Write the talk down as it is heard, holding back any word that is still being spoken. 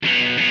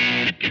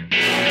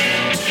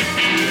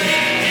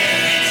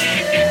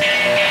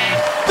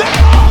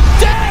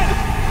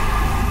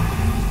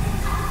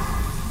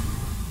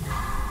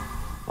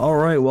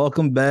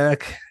welcome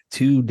back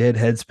to Dead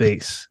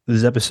Headspace. This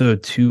is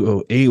episode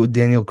 208 with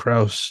Daniel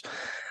Kraus.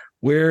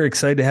 We're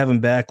excited to have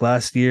him back.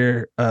 Last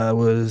year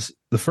was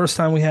the first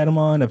time we had him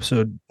on,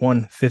 episode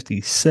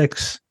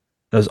 156.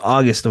 That was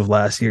August of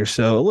last year,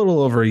 so a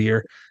little over a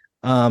year.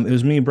 It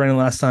was me and Brendan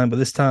last time, but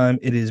this time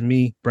it is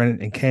me,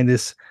 Brendan, and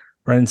Candace.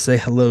 Brendan, say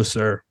hello,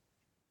 sir.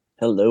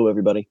 Hello,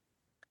 everybody.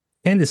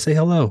 Candace, say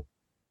hello.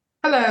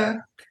 Hello.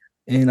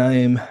 And I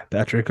am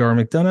Patrick R.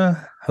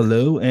 McDonough.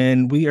 Hello.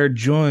 And we are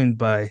joined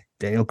by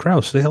Daniel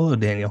Kraus. Say hello,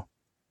 Daniel.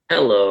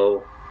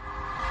 Hello.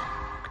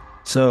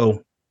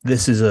 So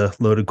this is a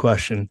loaded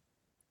question.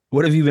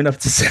 What have you been up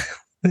to?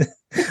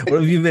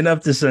 What have you been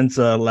up to since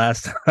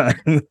last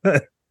time?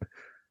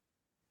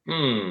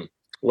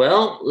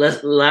 Well,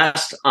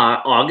 last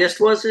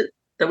August, was it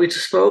that we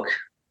just spoke?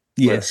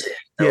 Yes.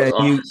 Yeah.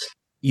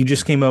 You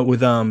just came out with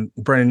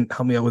Brendan,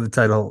 help me out with the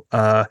title.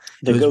 The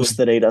Ghost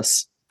That Ate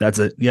Us. That's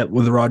it. Yep,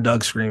 with the raw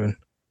dog screaming.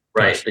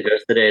 Right. Gosh. The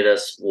Ghost That Ate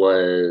Us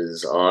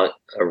was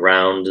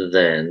around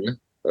then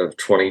of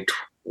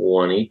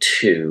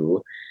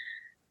 2022.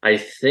 I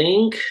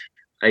think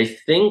I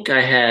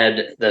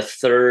had the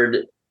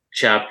third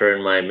chapter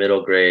in my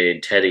middle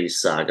grade Teddy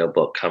Saga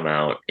book come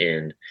out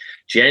in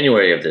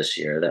January of this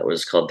year. That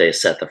was called They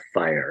Set the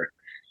Fire.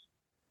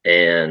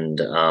 And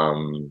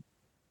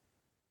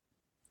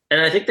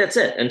I think that's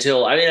it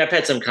until, I've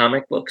had some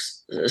comic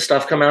books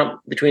stuff come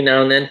out between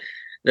now and then.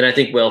 Then I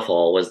think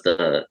Whalefall was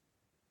the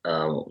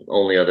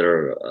only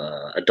other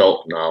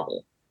adult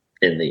novel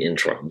in the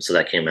interim. So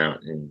that came out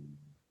a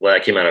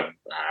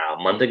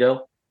month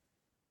ago.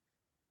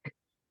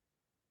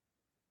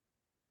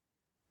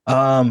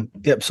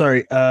 Yep.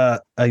 Sorry. I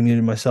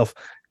muted myself.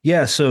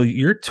 Yeah. So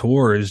your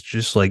tour is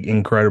just like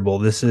incredible.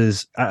 This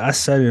is, I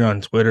said it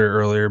on Twitter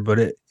earlier,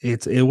 but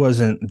it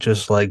wasn't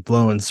just like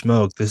blowing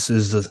smoke. This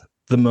is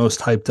the most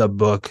hyped up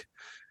book.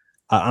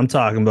 I'm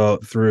talking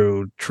about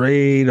through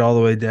trade all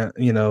the way down,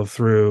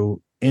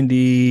 through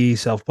indie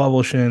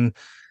self-publishing.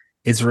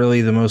 It's really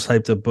the most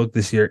hyped up book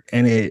this year,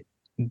 and it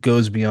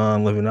goes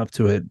beyond living up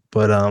to it.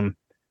 But I'm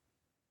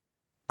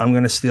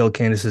going to steal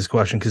Candace's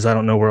question because I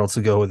don't know where else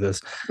to go with this.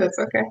 That's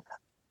okay.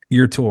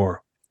 Your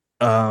tour.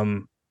 I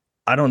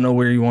don't know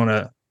where you want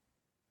to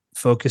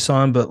focus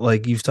on, but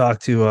like you've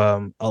talked to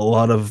a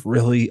lot of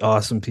really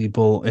awesome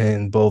people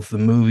in both the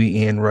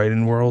movie and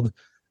writing world,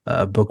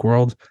 book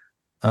world.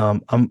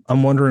 I'm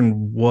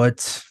wondering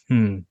what,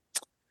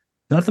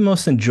 not the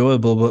most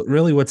enjoyable, but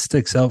really what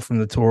sticks out from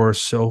the tour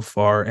so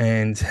far,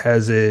 and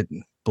has it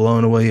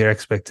blown away your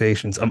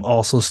expectations? I'm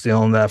also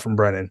stealing that from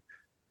Brennan.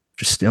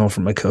 Just stealing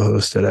from my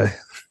co-host today.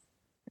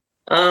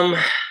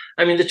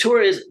 The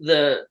tour is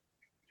the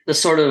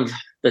sort of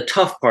the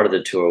tough part of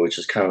the tour, which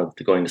is kind of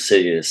going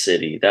city to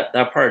city.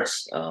 That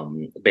part's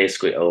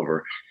basically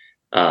over.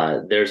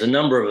 There's a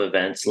number of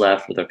events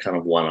left that are kind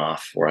of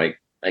one-off where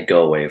I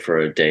go away for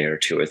a day or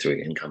two or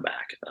three and come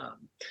back.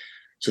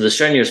 So the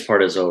strenuous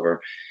part is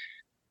over.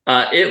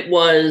 It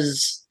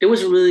was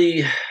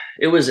the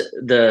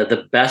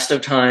best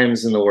of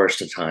times and the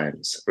worst of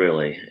times,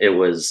 really. It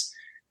was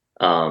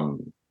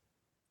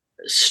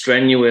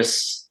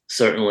strenuous,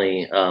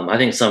 certainly. I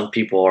think some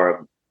people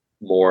are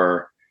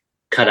more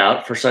cut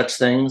out for such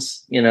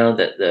things,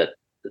 that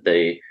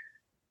they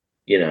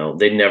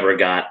never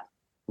got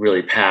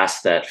really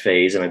past that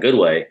phase in a good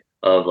way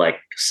of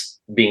like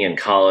being in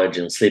college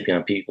and sleeping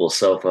on people's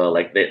sofa,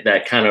 like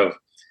that kind of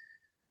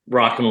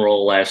rock and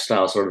roll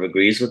lifestyle sort of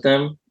agrees with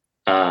them.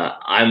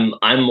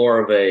 I'm more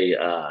of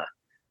a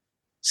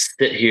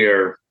sit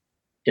here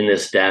in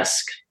this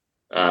desk,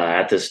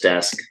 at this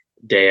desk,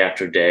 day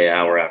after day,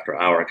 hour after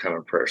hour kind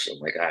of person.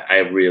 Like I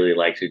really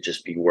like to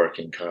just be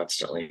working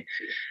constantly.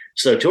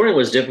 So touring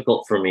was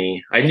difficult for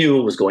me. I knew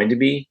it was going to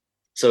be.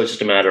 So it's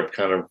just a matter of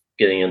kind of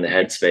getting in the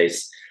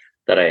headspace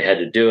that I had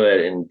to do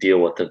it and deal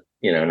with the,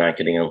 not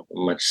getting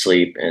much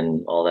sleep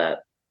and all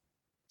that.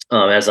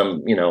 As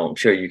I'm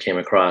sure you came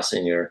across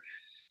in your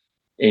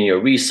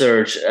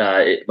research,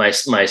 my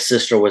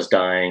sister was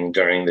dying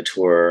during the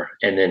tour,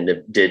 and then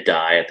did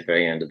die at the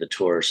very end of the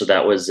tour. So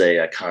that was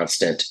a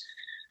constant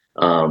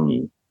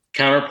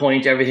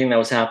counterpoint to everything that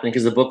was happening,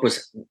 because the book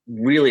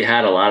really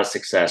had a lot of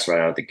success right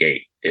out of the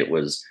gate. It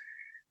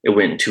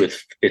went into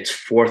its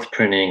fourth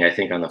printing, I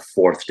think, on the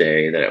fourth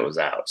day that it was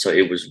out. So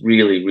it was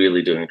really,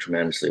 really doing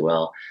tremendously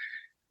well.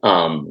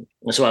 So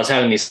I was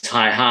having these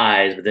high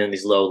highs, but then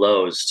these low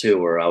lows too,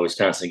 where I was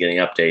constantly getting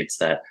updates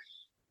that,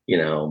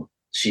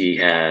 she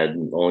had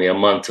only a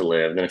month to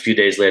live. And then a few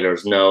days later, it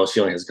was no, she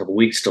only has a couple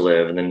weeks to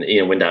live. And then,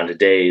 went down to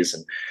days.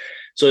 And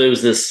so it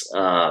was this,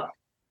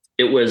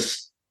 it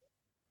was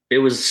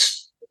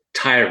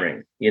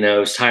tiring, it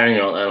was tiring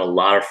on a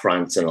lot of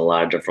fronts in a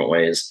lot of different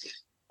ways.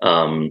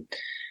 And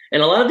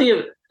a lot of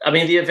the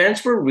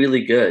events were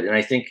really good. And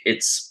I think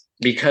it's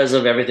because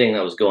of everything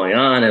that was going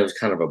on, it was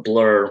kind of a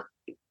blur.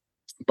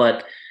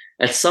 But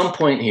at some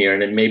point here,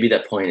 and maybe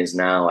that point is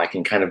now, I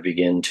can kind of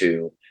begin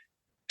to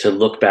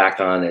look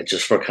back on it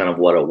just for kind of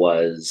what it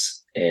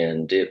was.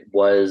 And it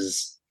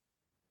was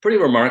pretty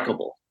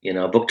remarkable.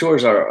 Book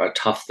tours are a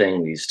tough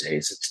thing these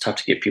days. It's tough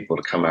to get people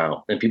to come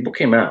out, and people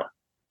came out.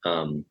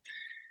 And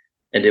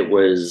it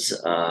was,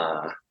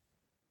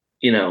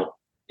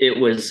 it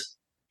was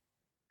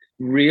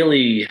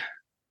really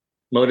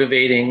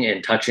motivating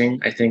and touching.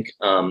 I think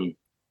the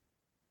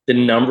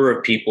number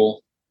of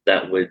people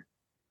that would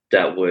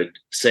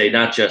say,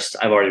 not just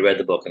I've already read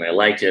the book and I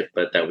liked it,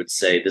 but that would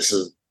say this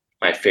is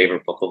my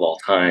favorite book of all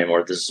time,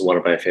 or this is one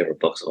of my favorite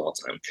books of all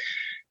time.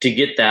 To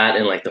get that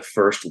in like the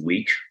first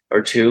week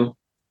or two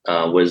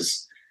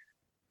was,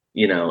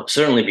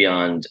 certainly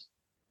beyond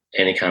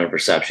any kind of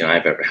reception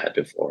I've ever had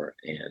before.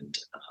 And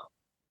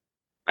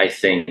I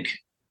think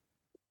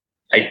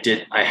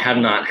I have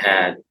not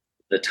had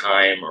the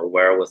time or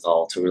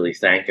wherewithal to really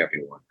thank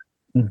everyone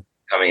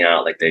coming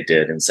out like they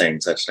did and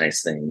saying such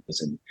nice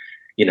things. And,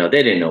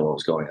 they didn't know what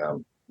was going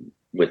on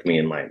with me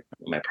in my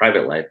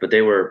private life, but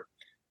they were,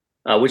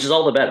 which is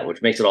all the better,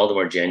 which makes it all the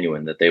more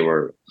genuine that they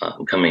were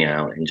coming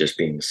out and just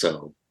being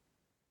so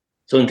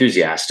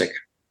enthusiastic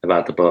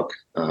about the book.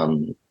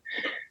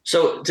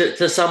 So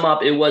to sum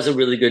up, it was a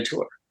really good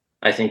tour.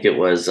 I think it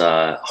was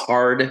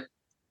hard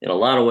in a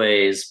lot of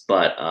ways,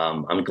 but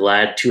I'm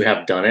glad to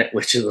have done it,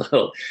 which is a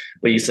little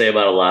what you say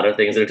about a lot of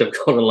things that are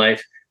difficult in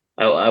life.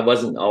 I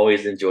wasn't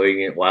always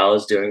enjoying it while I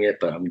was doing it,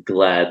 but I'm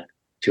glad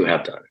to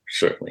have done it,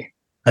 certainly.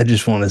 I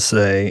just want to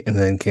say, and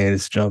then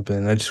Candace jump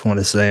in. I just want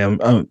to say,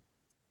 I'm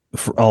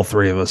for all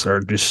three of us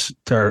are just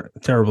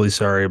terribly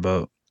sorry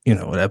about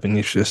what happened to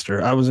your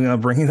sister. I wasn't gonna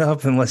bring it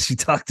up unless you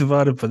talked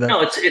about it, but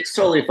no, it's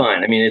totally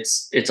fine. I mean,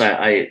 it's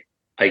I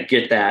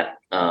get that,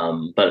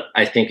 but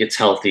I think it's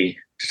healthy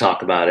to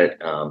talk about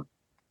it.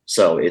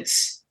 So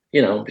it's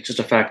it's just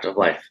a fact of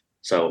life.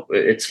 So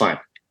it's fine.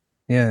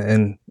 Yeah,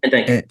 and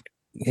thank you.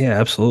 Yeah,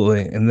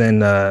 absolutely. And then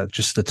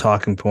just the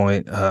talking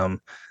point,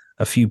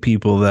 a few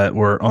people that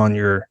were on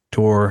your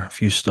tour, a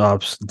few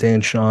stops.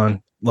 Dan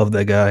Sean, love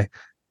that guy.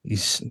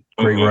 He's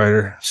a great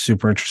writer,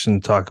 super interesting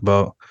to talk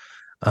about.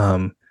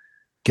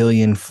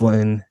 Gillian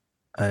Flynn,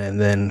 and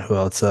then who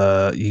else?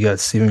 You got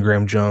Stephen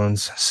Graham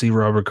Jones, C.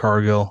 Robert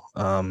Cargill,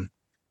 a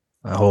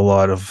whole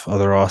lot of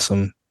other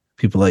awesome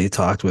people that you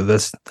talked with.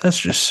 That's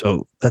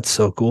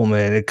so cool,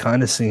 man. It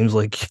kind of seems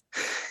like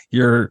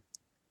you're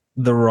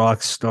the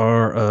rock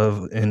star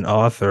of an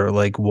author.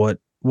 Like what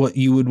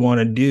you would want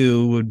to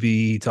do would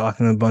be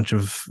talking to a bunch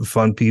of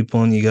fun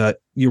people, and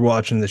you're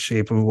watching The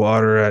Shape of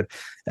Water at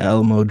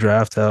Alamo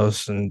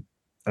Drafthouse, and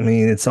I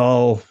mean it's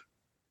all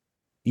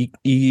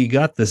you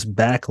got this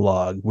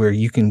backlog where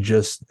you can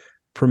just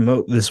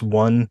promote this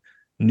one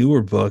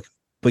newer book,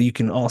 but you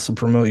can also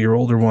promote your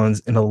older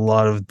ones in a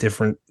lot of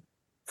different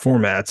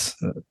formats.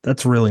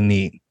 That's really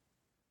neat.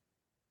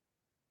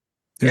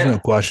 There's no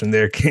question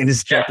there.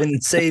 Candace, jump in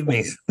and save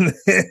me.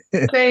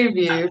 Save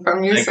you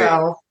from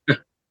yourself.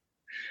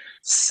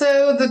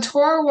 So the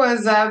tour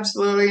was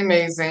absolutely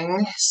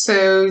amazing.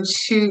 So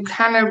to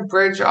kind of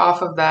bridge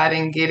off of that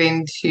and get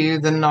into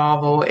the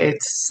novel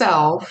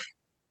itself,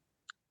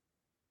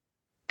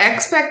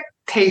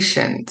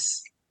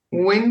 expectations.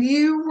 When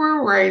you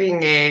were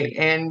writing it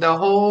and the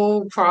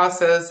whole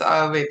process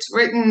of it's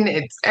written,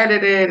 it's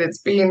edited, it's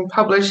being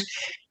published,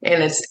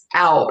 and it's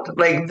out,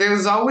 like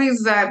there's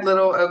always that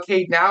little,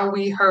 okay, now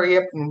we hurry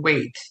up and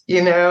wait,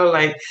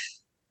 like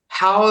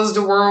how is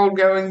the world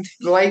going to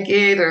like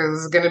it, or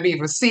is it going to be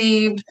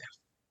received?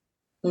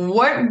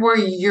 What were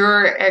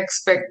your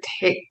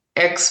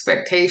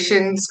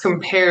expectations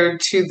compared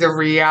to the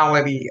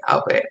reality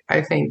of it,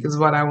 I think is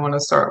what I want to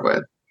start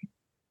with.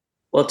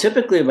 Well,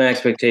 typically my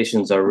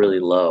expectations are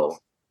really low.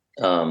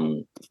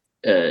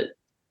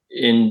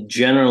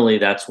 Generally,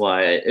 that's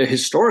why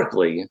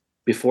historically,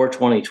 before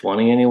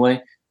 2020 anyway,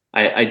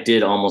 I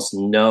did almost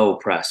no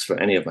press for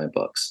any of my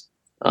books.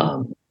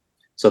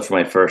 So for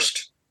my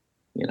first,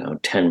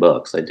 10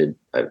 books, I did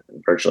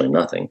virtually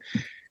nothing.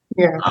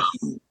 Yeah.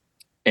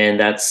 And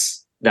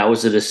that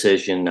was a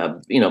decision.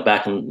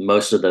 Back in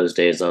most of those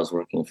days, I was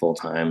working full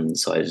time,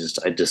 so I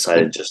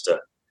decided just to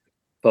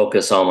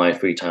focus all my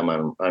free time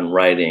on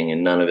writing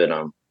and none of it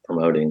on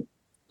promoting.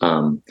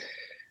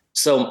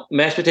 So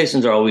my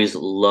expectations are always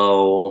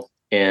low,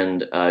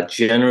 and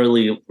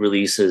generally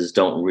releases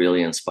don't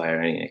really inspire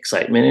any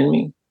excitement in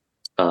me.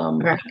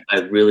 I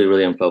really,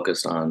 really am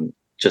focused on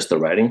just the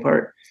writing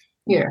part.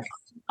 Yeah.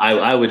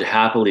 I would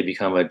happily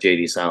become a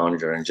J.D.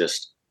 Salinger and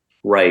just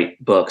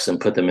write books and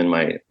put them in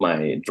my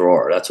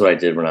drawer. That's what I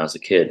did when I was a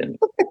kid, and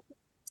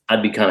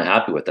I'd be kind of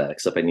happy with that,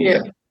 except I need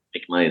to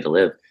make money to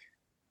live.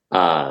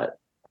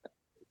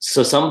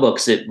 So some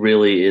books, it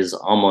really is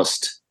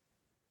almost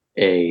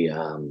a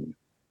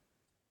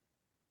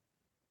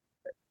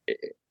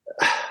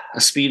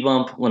speed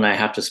bump when I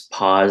have to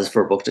pause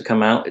for a book to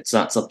come out. It's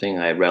not something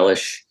I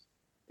relish.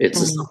 It's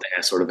just something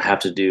I sort of have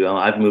to do.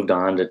 I've moved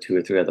on to 2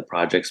 or 3 other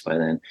projects by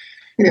then.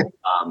 Yeah.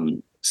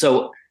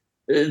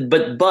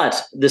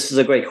 But this is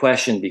a great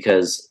question,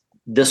 because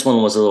this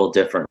one was a little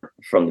different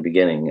from the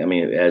beginning. I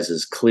mean, as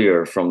is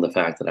clear from the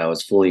fact that I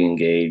was fully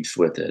engaged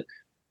with it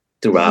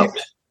throughout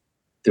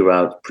the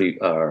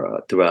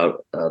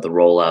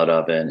rollout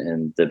of it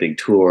and the big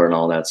tour and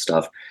all that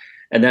stuff.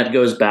 And that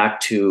goes back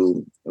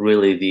to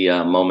really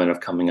the moment of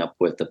coming up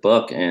with the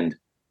book and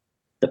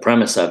the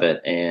premise of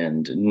it,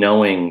 and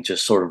knowing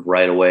just sort of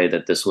right away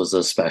that this was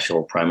a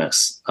special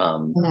premise,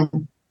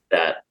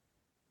 that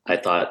I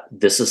thought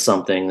this is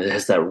something that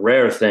has that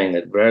rare thing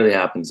that rarely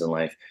happens in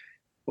life,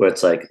 where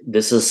it's like,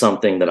 this is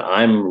something that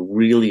I'm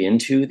really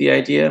into the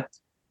idea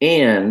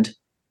and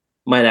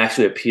might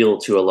actually appeal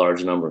to a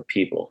large number of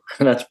people.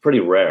 And that's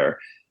pretty rare.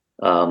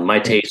 My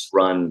tastes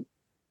run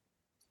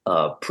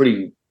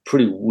pretty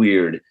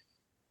weird.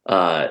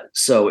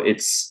 So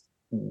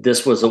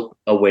this was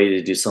a way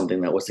to do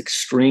something that was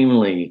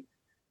extremely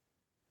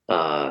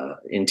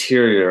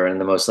interior in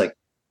the most like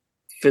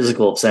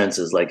physical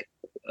senses, like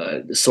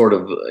sort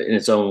of in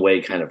its own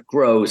way, kind of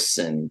gross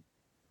and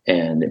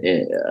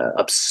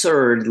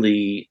absurd in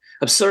the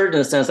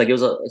sense like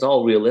it's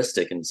all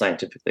realistic and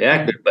scientifically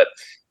accurate, but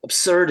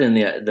absurd in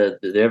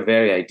their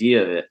very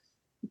idea of it.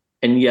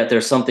 And yet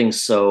there's something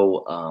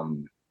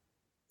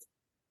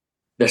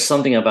there's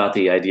something about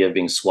the idea of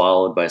being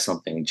swallowed by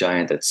something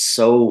giant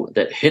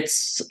that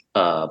hits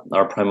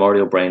our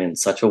primordial brain in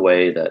such a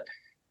way that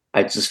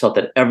I just felt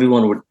that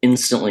everyone would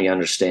instantly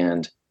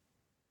understand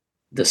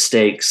the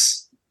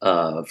stakes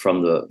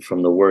from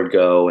the word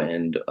go,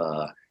 and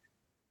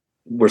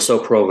we're so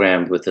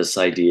programmed with this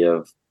idea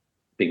of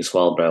being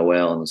swallowed by a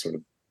whale and sort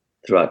of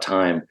throughout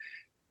time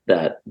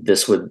that there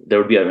would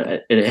be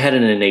it had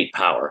an innate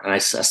power, and I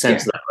sensed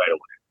that right away.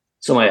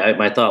 So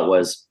my thought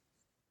was,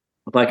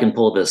 if I can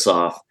pull this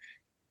off,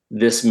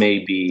 this may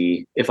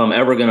be, if I'm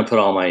ever going to put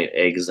all my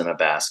eggs in a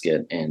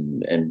basket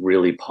and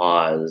really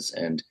pause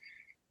and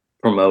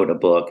promote a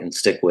book and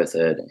stick with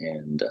it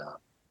and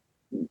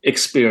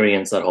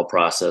experience that whole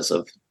process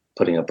of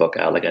putting a book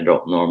out like I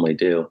don't normally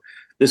do,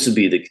 this would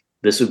be the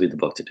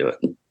book to do it.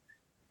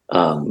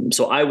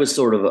 So I was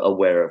sort of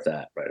aware of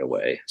that right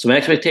away. So my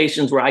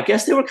expectations were, I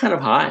guess they were kind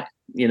of high,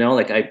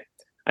 like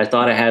I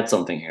thought I had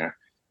something here.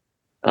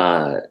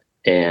 Right.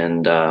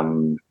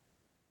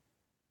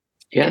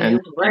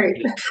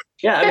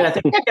 Yeah, I mean, I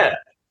think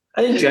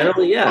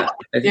generally, yeah.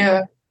 I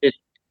think it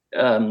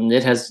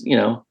has,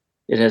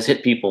 it has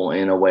hit people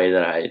in a way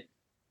that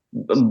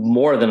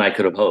more than I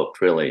could have hoped,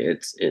 really.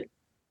 It's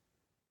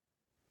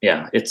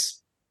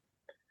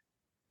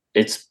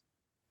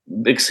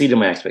exceeded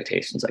my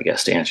expectations, I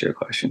guess, to answer your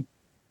question.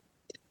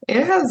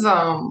 It has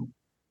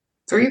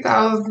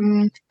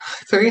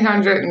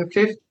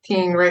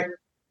 3,315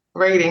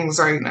 ratings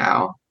right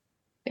now,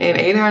 and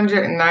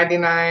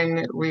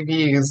 899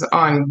 reviews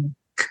on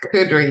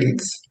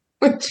Goodreads,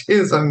 which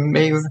is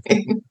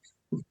amazing.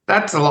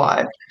 That's a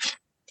lot.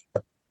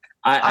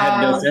 I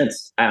have no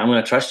sense. I'm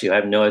going to trust you. I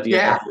have no idea.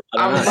 Yeah,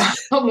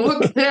 I'm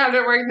looking at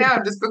it right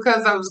now just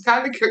because I was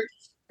kind of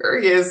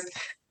curious.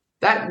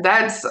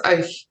 That's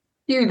a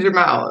huge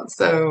amount.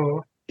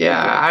 So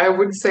yeah, I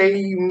would say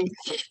you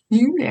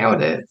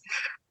nailed it.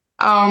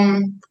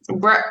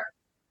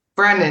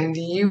 Brennan, do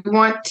you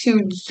want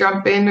to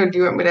jump in, or do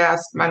you want me to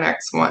ask my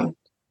next one?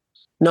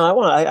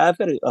 No, I've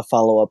got a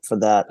follow up for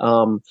that.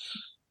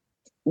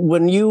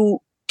 When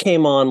you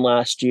came on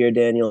last year,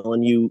 Daniel,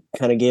 and you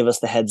kind of gave us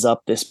the heads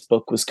up this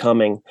book was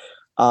coming,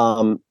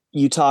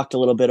 you talked a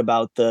little bit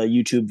about the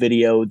YouTube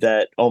video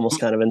that almost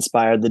kind of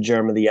inspired the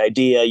germ of the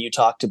idea. You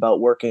talked about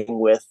working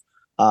with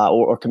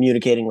or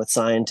communicating with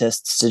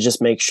scientists to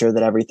just make sure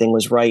that everything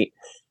was right.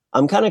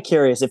 I'm kind of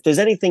curious if there's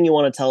anything you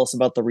want to tell us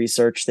about the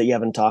research that you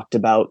haven't talked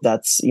about.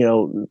 That's,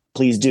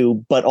 please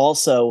do. But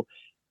also,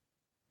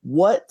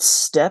 what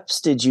steps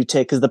did you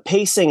take? Because the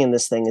pacing in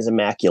this thing is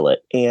immaculate.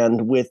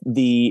 And with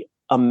the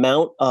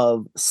amount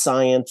of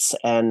science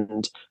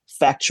and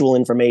factual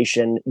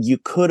information, you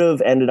could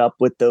have ended up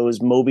with those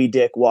Moby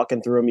Dick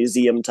walking through a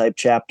museum type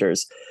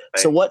chapters.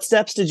 Right. So what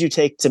steps did you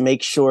take to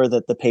make sure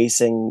that the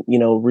pacing,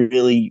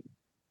 really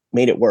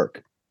made it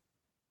work?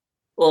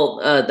 Well,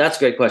 that's a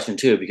great question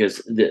too, because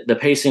the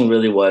pacing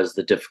really was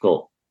the most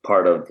difficult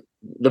part of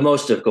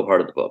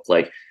the book.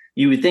 Like,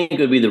 you would think it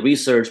would be the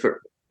research,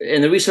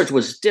 and the research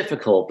was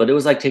difficult, but it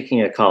was like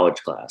taking a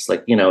college class.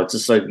 Like, it's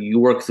just like you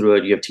work through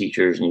it, you have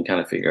teachers, and you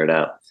kind of figure it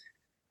out.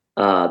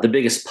 The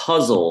biggest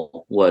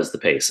puzzle was the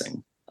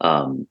pacing.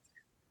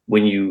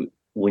 When you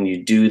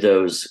do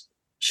those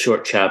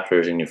short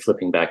chapters and you're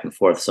flipping back and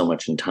forth so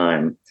much in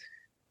time,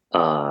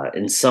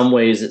 in some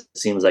ways it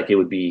seems like it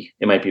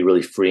might be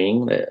really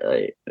freeing,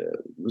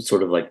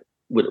 sort of like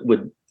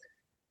would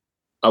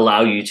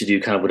allow you to do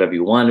kind of whatever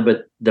you wanted.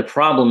 But the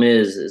problem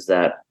is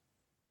that,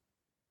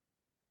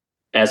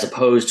 as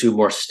opposed to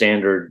more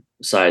standard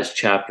sized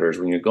chapters,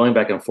 when you're going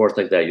back and forth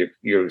like that,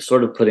 you're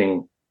sort of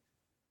putting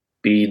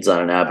beads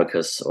on an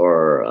abacus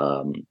or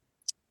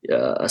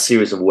a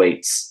series of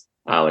weights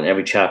out, and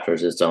every chapter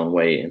is its own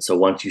weight. And so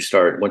once you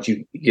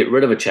get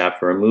rid of a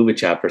chapter or move a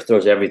chapter, it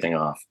throws everything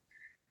off.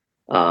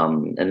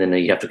 And then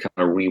you have to kind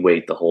of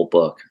reweight the whole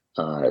book.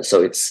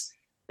 So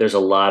there's a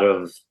lot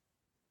of,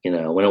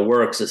 when it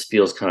works, it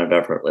feels kind of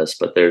effortless,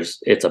 but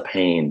it's a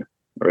pain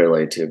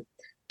really to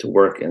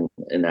work in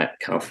that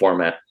kind of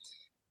format.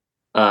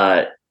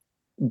 But,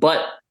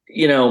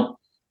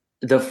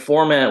 the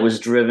format was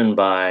driven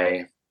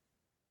by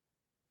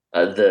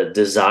the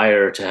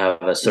desire to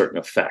have a certain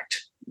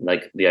effect.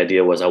 Like the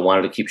idea was I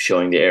wanted to keep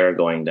showing the air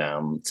going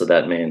down. So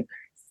that meant,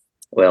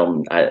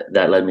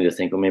 that led me to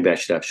think, well, maybe I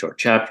should have short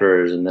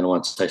chapters. And then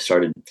once I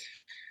started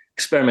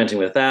experimenting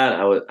with that,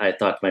 I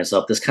thought to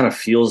myself, this kind of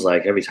feels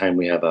like every time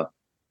we have a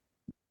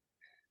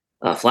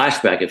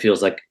flashback, it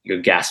feels like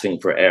you're gasping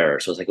for air.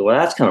 So it's like, well,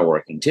 that's kind of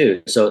working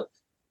too. So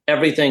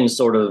everything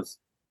sort of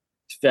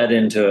fed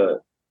into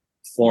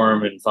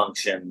form and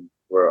function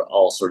were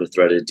all sort of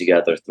threaded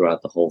together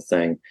throughout the whole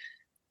thing.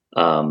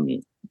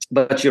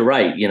 But you're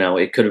right.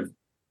 It could have,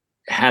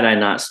 had I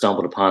not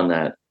stumbled upon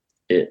that,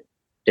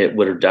 it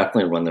would have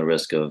definitely run the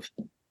risk of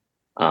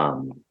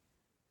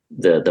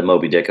the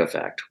Moby Dick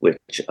effect,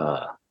 which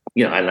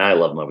and I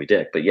love Moby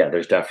Dick, but yeah,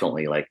 there's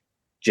definitely like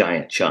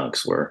giant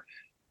chunks where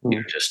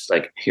you're just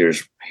like,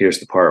 here's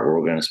the part where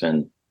we're going to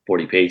spend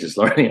 40 pages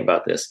learning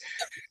about this.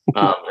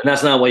 And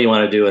that's not what you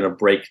want to do in a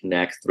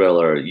breakneck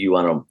thriller. You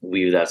want to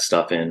weave that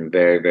stuff in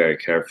very, very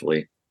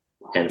carefully,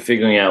 and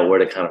figuring out where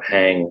to kind of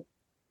hang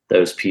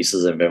those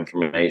pieces of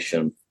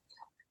information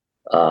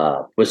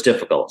was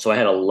difficult. So I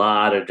had a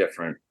lot of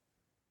different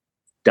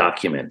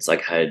documents.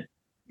 Like I had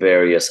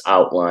various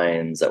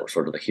outlines that were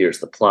sort of like, here's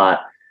the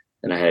plot.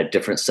 And I had a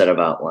different set of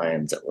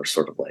outlines that were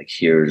sort of like,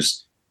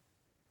 here's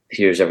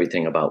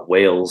everything about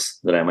whales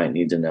that I might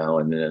need to know.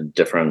 And then a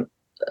different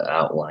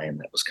outline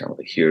that was kind of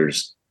like,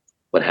 here's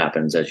what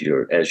happens as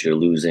you're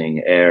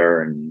losing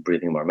air and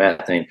breathing more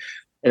methane.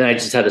 And I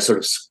just had to sort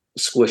of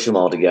squish them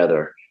all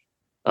together.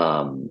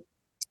 And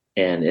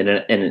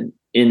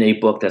in a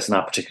book that's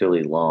not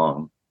particularly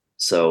long.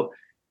 So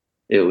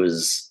it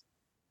was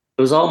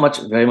all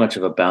very much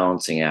of a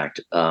balancing act.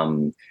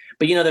 But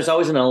there's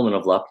always an element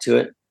of luck to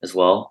it as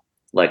well.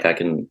 Like I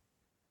can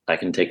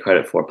take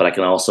credit for it, but I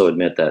can also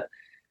admit that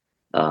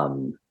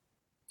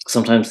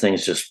sometimes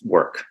things just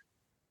work.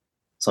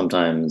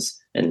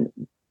 Sometimes, and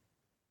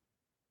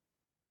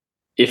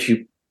if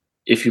you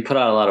put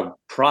out a lot of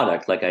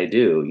product like I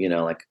do,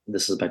 like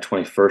this is my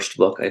 21st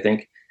book, I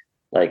think,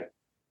 like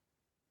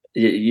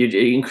it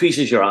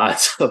increases your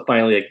odds of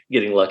finally like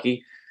getting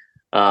lucky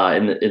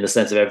in the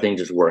sense of everything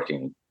just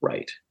working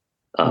right.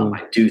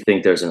 I do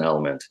think there's an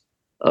element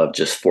of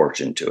just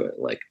fortune to it.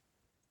 Like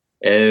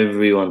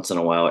every once in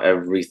a while,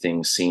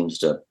 everything seems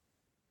to,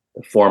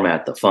 the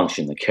format, the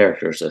function, the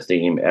characters, the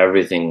theme,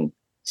 everything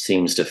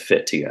seems to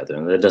fit together,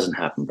 and that doesn't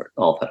happen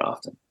all that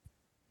often.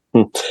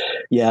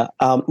 Yeah.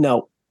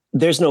 Now,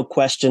 there's no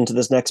question to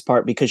this next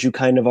part because you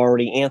kind of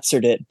already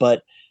answered it,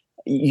 but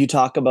you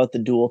talk about the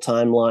dual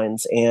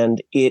timelines,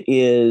 and it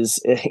is,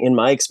 in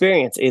my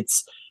experience,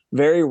 it's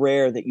very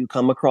rare that you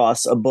come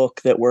across a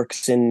book that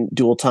works in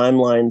dual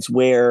timelines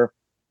where,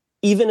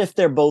 even if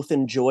they're both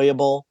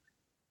enjoyable,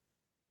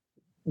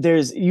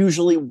 there's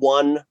usually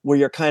one where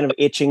you're kind of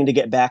itching to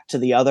get back to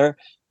the other.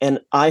 And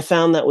I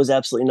found that was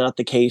absolutely not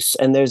the case.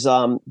 And there's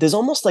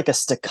almost like a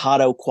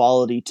staccato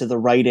quality to the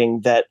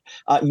writing that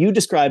you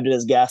described it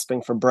as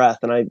gasping for breath.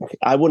 And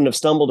I wouldn't have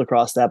stumbled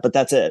across that, but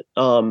that's it.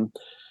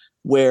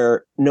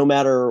 Where no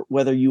matter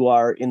whether you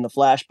are in the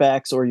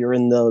flashbacks or you're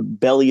in the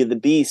belly of the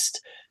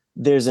beast,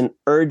 there's an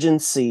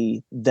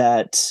urgency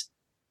that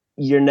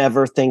you're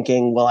never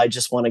thinking, well, I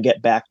just want to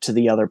get back to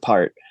the other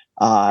part.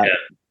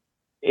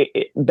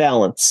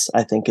 Balance,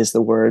 I think, is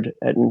the word.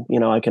 And,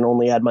 I can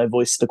only add my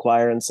voice to the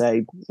choir and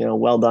say,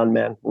 well done,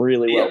 man.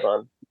 Really well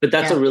done. But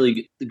that's a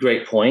really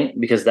great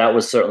point, because that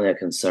was certainly a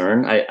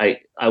concern.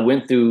 I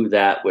went through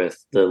that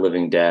with The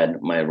Living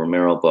Dead, my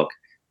Romero book,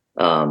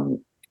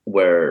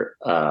 where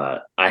I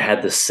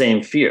had the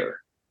same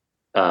fear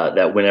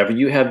that whenever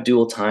you have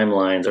dual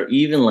timelines, or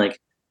even like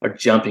are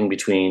jumping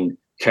between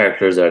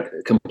characters that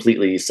are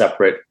completely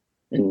separate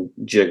in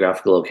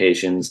geographical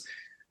locations,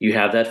 you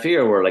have that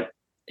fear where like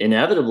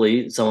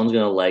inevitably someone's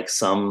going to like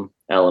some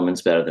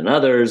elements better than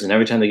others. And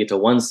every time they get to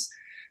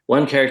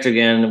one character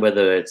again,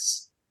 whether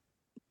it's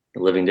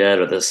The Living Dead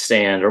or The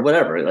Stand or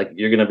whatever, like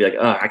you're going to be like,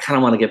 oh, I kind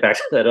of want to get back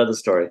to that other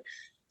story.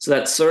 So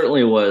that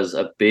certainly was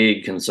a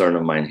big concern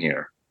of mine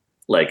here.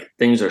 Like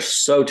things are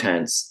so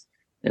tense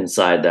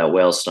inside that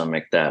whale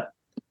stomach that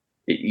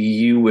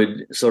you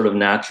would sort of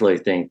naturally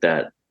think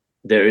that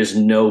there is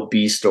no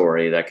B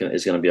story that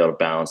is going to be able to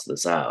balance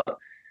this out.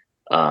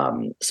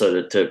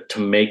 So to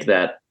make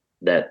that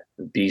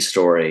B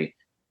story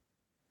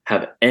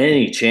have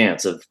any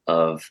chance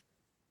of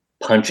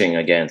punching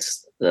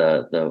against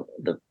the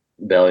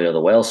belly of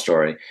the whale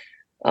story,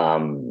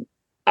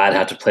 I'd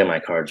have to play my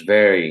cards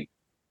very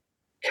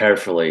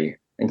carefully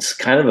and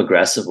kind of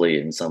aggressively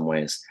in some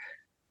ways,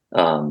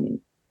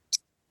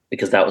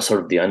 because that was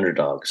sort of the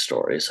underdog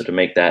story. So to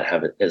make that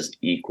have it as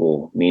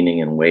equal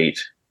meaning and weight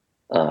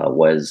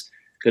was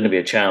going to be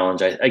a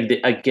challenge. I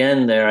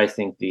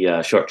think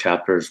the short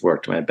chapters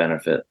worked to my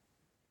benefit,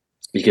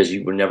 because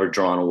you were never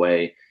drawn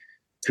away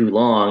too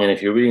long. And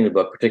if you're reading the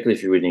book, particularly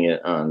if you're reading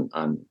it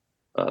on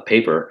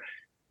paper,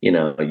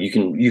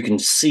 you can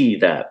see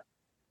that,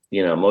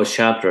 most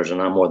chapters are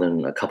not more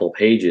than a couple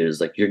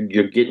pages. Like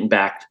you're getting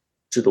back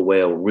to the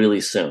whale really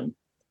soon.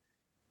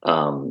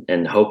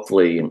 And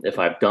hopefully if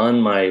I've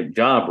done my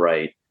job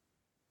right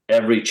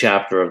every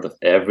chapter of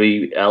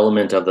every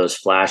element of those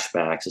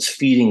flashbacks is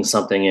feeding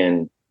something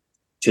in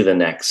to the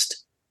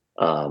next,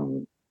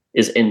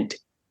 is in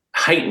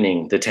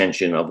heightening the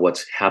tension of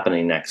what's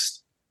happening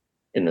next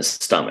in the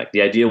stomach.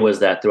 The idea was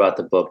that throughout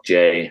the book,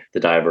 Jay, the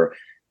diver,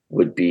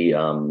 would be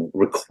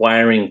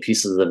requiring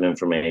pieces of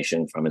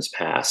information from his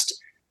past.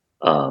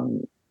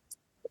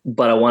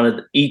 But I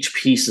wanted each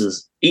piece of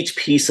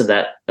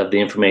the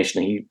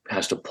information that he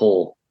has to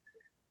pull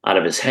out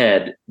of his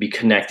head be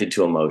connected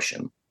to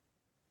emotion.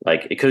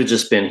 Like it could have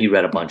just been he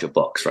read a bunch of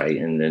books, right?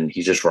 And then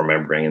he's just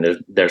remembering,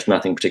 and there's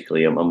nothing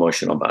particularly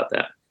emotional about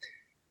that.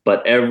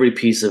 But every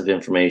piece of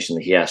information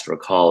that he has to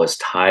recall is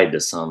tied to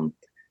some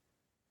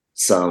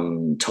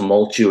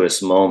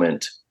tumultuous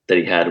moment that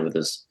he had with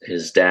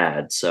his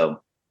dad.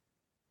 So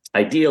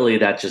ideally,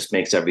 that just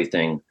makes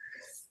everything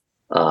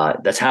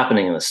that's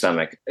happening in the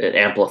stomach, it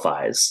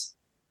amplifies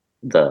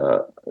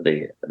the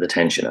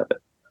tension of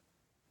it.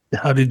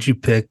 How did you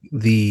pick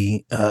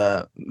the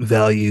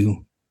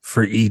value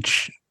for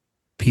each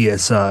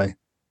PSI?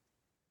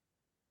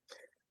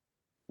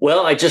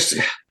 Well,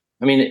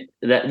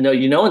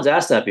 no one's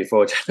asked that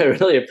before, which I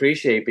really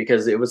appreciate,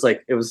 because it was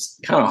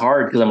kind of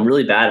hard because I'm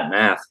really bad at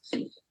math.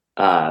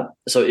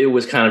 So it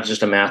was kind of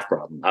just a math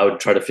problem. I would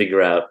try to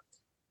figure out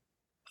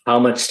how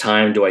much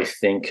time do I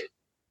think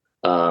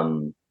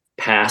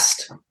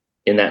passed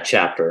in that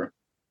chapter,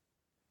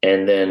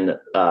 and then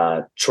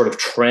sort of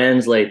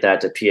translate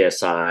that to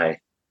PSI,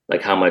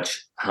 like how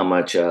much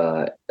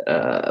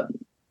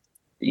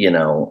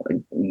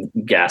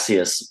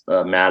gaseous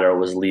matter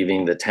was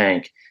leaving the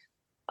tank.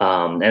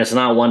 And it's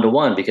not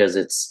 1-to-1, because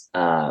it's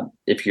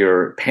if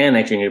you're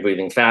panicked and you're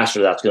breathing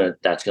faster,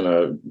 that's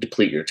gonna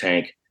deplete your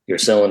tank, your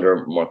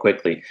cylinder, more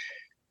quickly.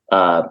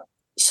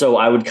 So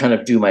I would kind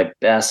of do my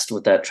best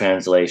with that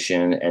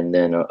translation, and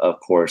then of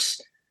course,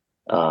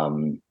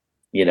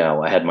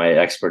 I had my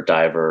expert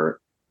diver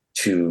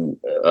to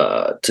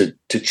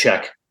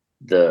check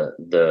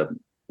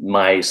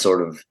my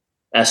sort of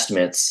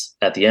estimates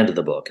at the end of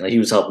the book, and he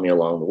was helping me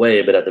along the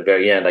way. But at the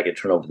very end, I could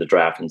turn over the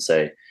draft and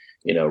say,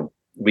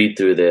 read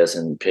through this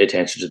and pay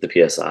attention to the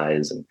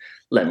PSIs and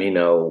let me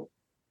know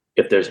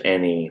if there's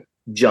any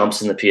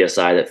jumps in the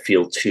PSI that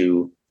feel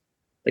too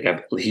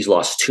like he's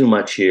lost too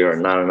much here or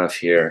not enough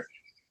here.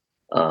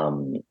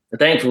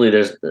 Thankfully,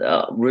 there's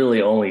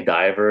really only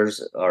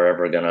divers are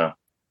ever gonna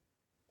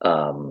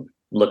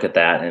look at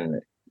that,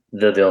 and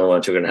they're the only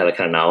ones who are gonna have a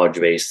kind of knowledge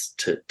base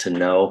to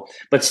know.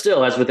 But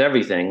still, as with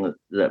everything,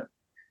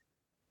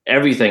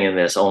 everything in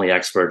this, only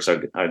experts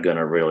are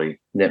gonna really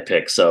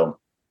nitpick. So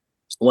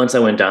once I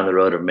went down the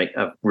road of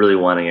really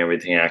wanting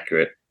everything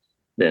accurate,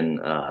 then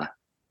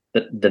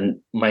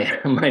my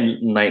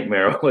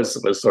nightmare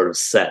was sort of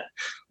set.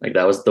 Like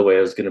that was the way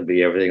it was going to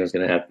be. Everything was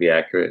going to have to be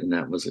accurate, and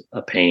that was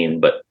a pain,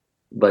 but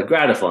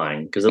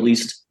gratifying, because at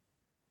least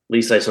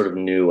I sort of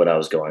knew what I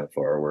was going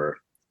for. Where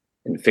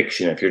in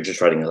fiction, if you're just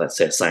writing, let's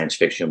say, a science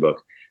fiction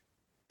book,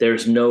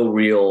 there's no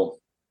real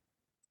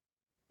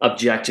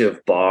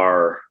objective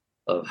bar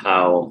of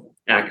how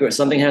accurate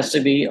something has to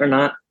be or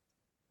not.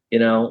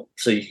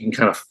 So you can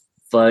kind of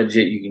fudge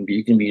it.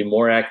 You can be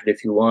more accurate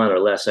if you want, or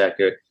less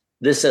accurate.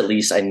 This, at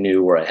least, I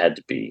knew where I had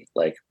to be.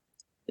 Like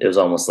it was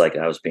almost like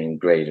I was being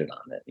graded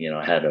on it.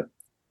 I had an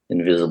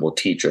invisible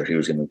teacher who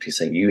was going to be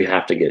saying, you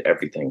have to get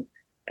everything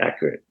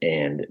accurate.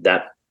 And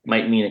that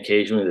might mean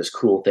occasionally there's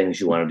cool things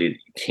you want to do that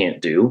you can't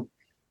do,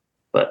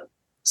 but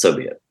so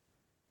be it.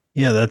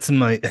 Yeah, that's in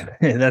my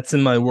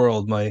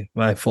world,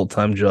 my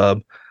full-time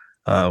job,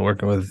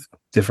 working with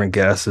different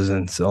gases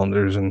and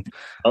cylinders. And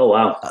oh,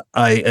 wow.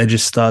 I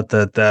just thought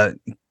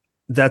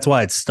that's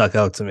why it stuck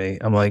out to me.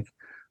 I'm like,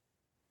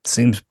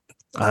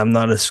 I'm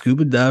not a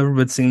scuba diver,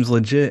 but seems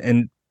legit.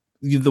 And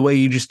the way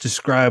you just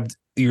described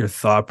your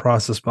thought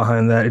process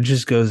behind that, it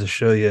just goes to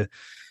show you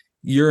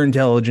your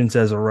intelligence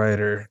as a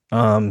writer.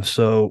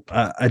 So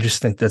I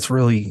just think that's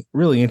really,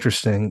 really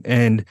interesting.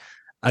 And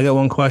I got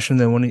one question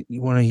that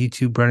one of you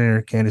two, Brennan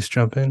or Candace,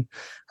 jump in.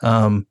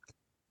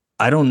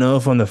 I don't know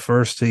if I'm the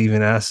first to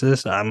even ask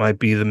this. I might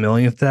be the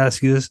millionth to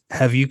ask you this.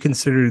 Have you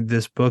considered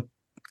this book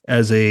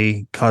as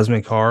a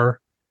cosmic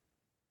horror?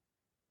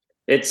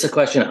 It's a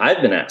question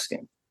I've been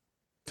asking.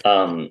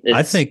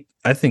 I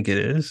think it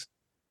is.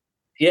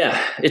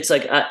 Yeah, it's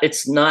like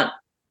it's not.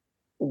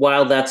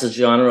 While that's a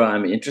genre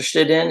I'm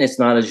interested in, it's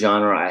not a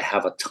genre I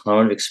have a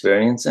ton of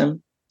experience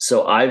in.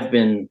 So I've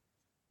been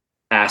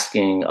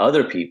asking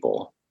other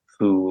people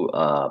who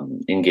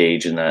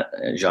engage in that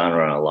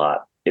genre a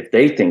lot if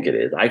they think it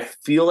is. I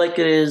feel like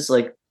it is.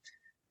 Like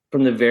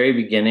from the very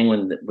beginning,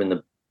 when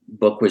the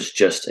book was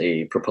just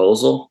a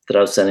proposal that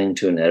I was sending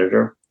to an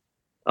editor.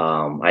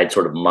 I had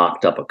sort of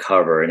mocked up a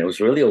cover, and it was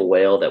really a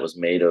whale that was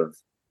made of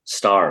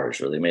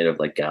stars, really made of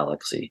like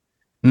galaxy.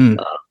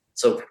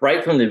 So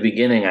right from the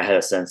beginning, I had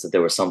a sense that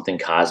there was something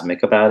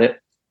cosmic about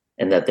it,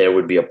 and that there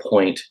would be a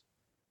point.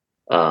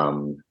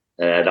 And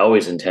I'd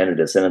always intended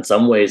this, and in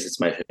some ways, it's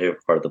my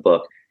favorite part of the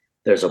book.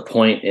 There's a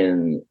point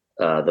in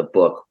the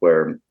book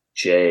where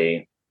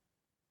Jay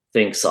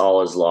thinks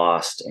all is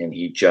lost, and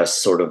he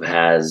just sort of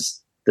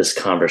has this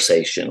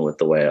conversation with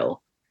the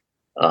whale.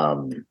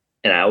 And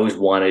I always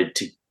wanted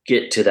to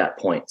get to that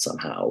point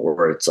somehow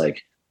where it's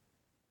like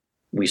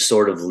we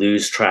sort of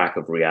lose track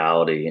of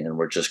reality and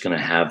we're just going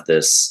to have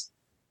this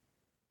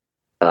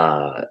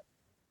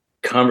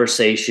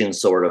conversation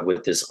sort of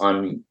with this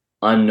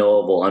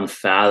unknowable,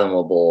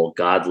 unfathomable,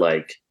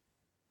 godlike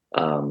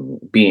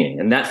being.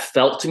 And that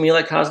felt to me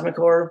like cosmic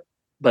horror.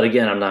 But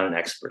again, I'm not an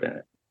expert in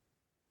it.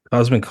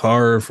 Cosmic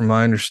horror, from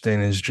my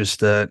understanding, is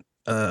just that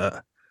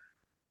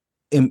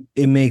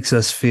it makes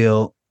us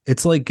feel.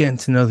 It's like getting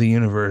to know the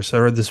universe. I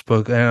read this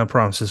book, and I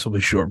promise this will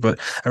be short, but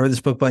I read this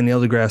book by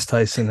Neil deGrasse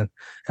Tyson,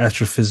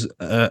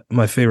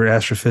 my favorite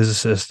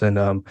astrophysicist, and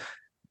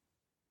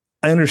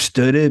I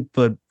understood it,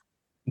 but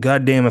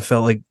goddamn, I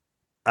felt like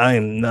I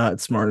am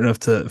not smart enough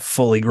to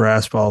fully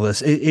grasp all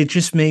this. It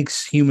just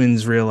makes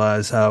humans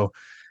realize how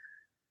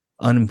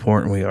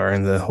unimportant we are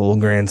in the whole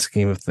grand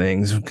scheme of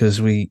things, because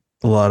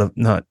I'm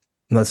not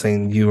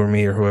saying you or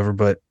me or whoever,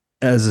 but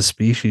as a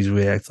species,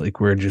 we act like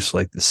we're just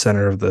like the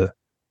center of the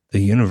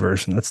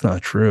universe, and that's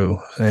not true.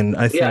 And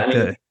I think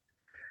that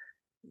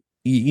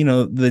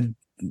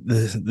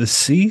the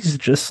sea's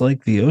just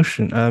like the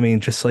ocean. I mean,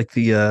 just like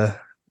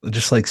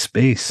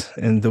space,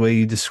 and the way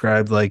you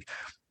described like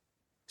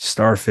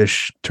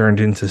starfish turned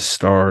into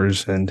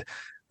stars, and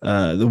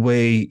the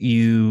way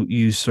you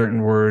use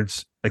certain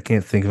words, I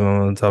can't think of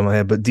them on the top of my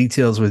head, but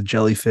details with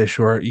jellyfish,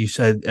 or you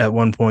said at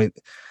one point,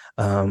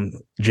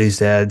 Jay's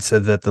dad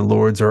said that the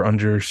lords are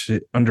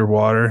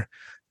underwater.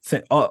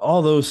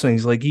 All those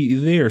things, like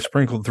they are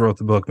sprinkled throughout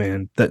the book,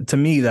 man. That, to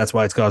me, that's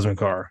why it's cosmic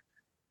horror.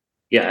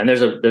 Yeah, and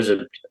there's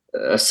a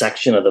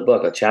section of the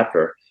book, a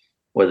chapter,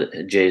 where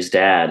Jay's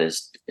dad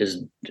is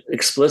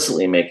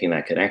explicitly making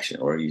that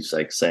connection, where he's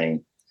like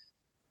saying,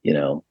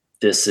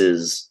 this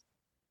is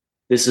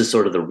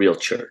sort of the real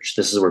church.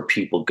 This is where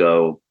people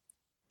go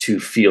to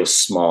feel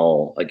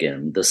small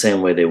again, the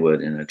same way they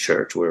would in a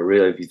church. Where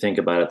really, if you think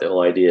about it, the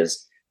whole idea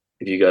is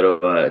if you go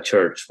to a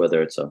church,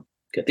 whether it's a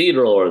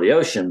cathedral or the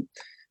ocean,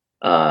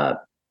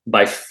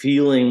 by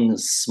feeling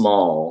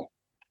small,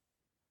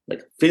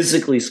 like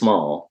physically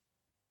small,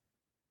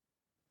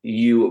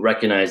 you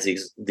recognize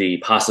the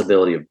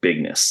possibility of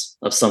bigness,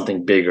 of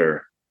something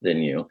bigger than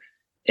you.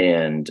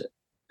 And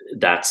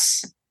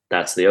that's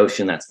the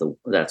ocean,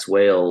 that's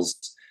whales.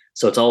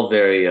 So it's all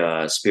very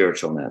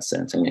spiritual in that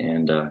sense,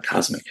 and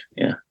cosmic.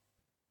 Yeah.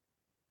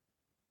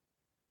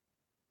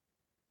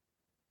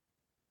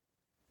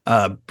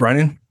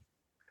 Brennan?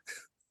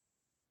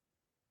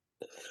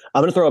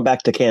 I'm gonna throw it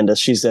back to Candace.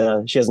 She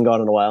hasn't gone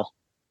in a while.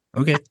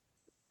 Okay.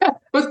 I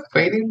was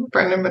waiting for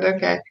Brendan, but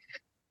okay.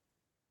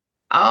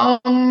 I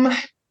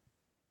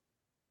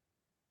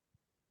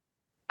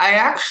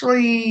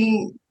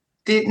actually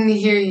didn't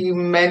hear you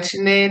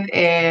mention it,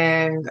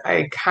 and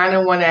I kind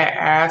of want to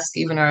ask,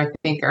 even though I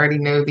think I already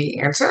know the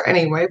answer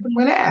anyway, but I'm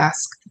going to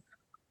ask.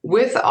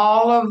 With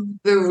all of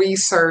the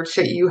research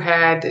that you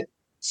had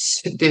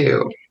to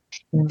do,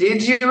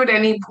 did you at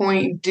any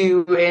point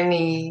do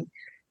any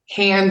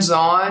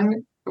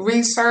hands-on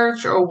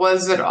research, or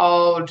was it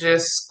all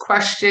just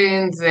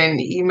questions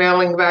and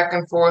emailing back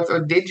and forth,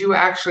 or did you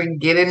actually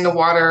get in the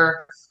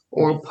water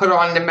or put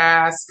on the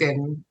mask,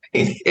 and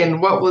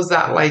what was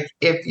that like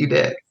if you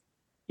did?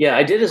 Yeah,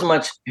 I did as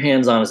much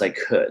hands-on as I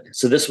could.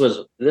 So this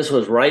was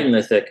right in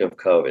the thick of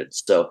COVID.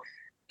 So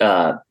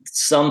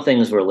some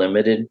things were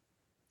limited,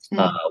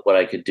 what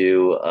I could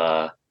do.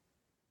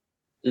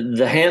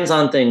 The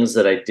hands-on things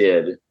that I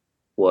did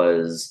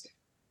was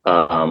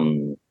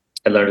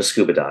I learned to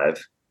scuba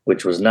dive,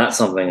 which was not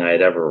something I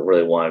had ever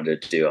really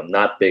wanted to do. I'm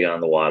not big on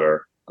the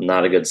water. I'm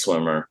not a good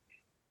swimmer.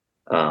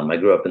 I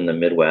grew up in the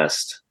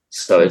Midwest,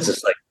 so it's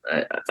just like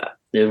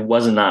it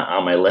wasn't not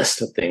on my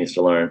list of things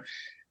to learn.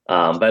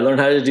 But I learned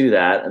how to do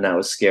that, and that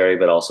was scary,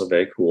 but also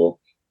very cool.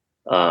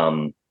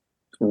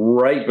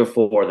 Right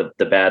before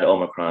the bad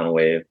Omicron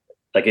wave,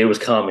 like it was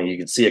coming, you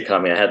could see it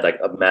coming. I had like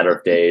a matter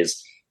of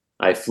days.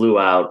 I flew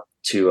out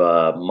to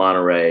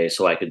Monterey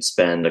so I could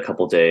spend a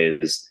couple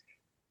days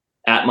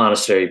at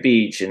Monastery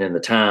Beach and in the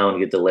town,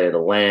 get the lay of the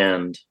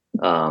land.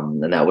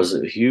 And that was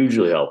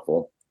hugely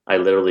helpful. I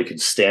literally could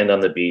stand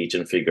on the beach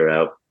and figure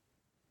out,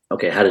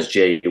 okay, how does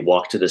Jay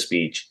walk to this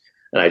beach?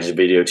 And I just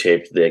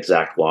videotaped the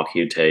exact walk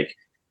he'd take.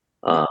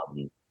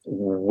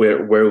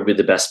 Where would be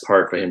the best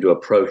part for him to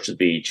approach the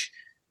beach?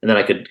 And then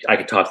I could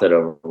talk that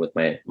over with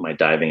my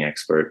diving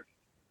expert.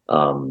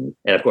 And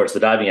of course, the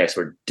diving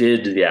expert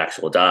did the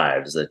actual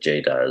dives that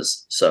Jay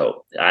does.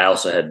 So I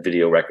also had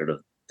video record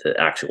of the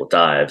actual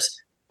dives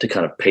to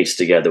kind of paste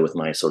together with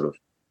my sort of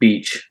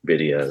beach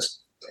videos.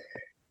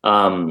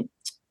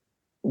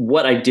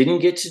 What I didn't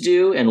get to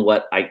do, and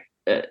what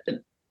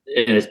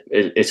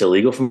it's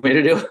illegal for me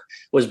to do,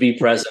 was be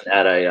present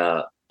at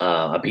a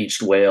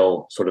beached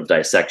whale sort of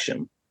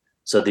dissection.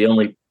 So the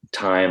only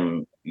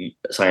time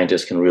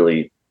scientists can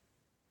really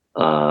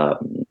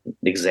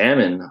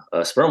examine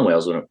sperm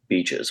whales when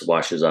it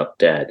washes up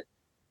dead.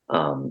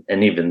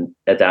 And even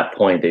at that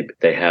point,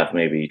 they have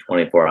maybe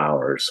 24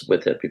 hours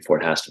with it before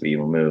it has to be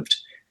removed.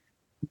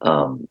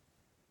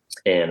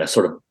 And a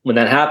sort of when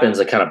that happens,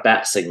 a kind of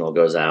bat signal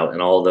goes out,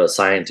 and all the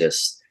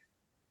scientists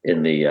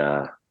in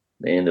the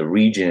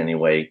region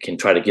anyway can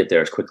try to get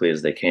there as quickly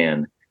as they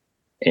can,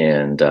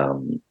 and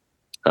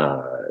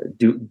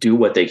do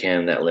what they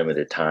can in that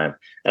limited time.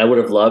 And I would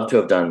have loved to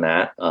have done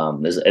that.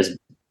 As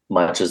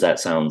much as that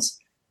sounds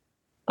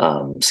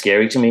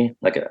scary to me,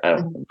 like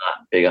I'm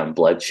not big on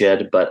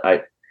bloodshed, but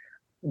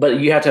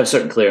you have to have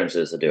certain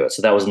clearances to do it.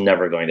 So that was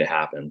never going to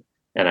happen.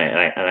 And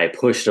I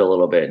pushed a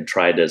little bit and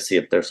tried to see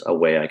if there's a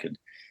way I could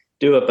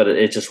do it, but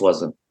it just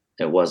wasn't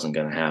going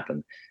to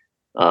happen.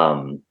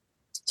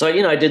 So,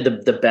 I did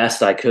the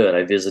best I could.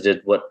 I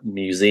visited what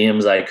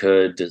museums I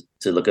could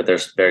to look at their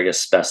various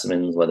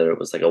specimens, whether it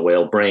was like a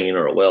whale brain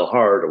or a whale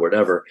heart or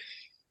whatever.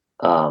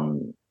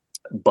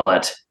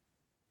 But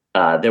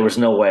there was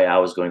no way I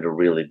was going to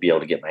really be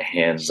able to get my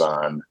hands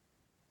on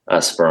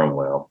a sperm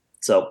whale.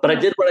 So, but I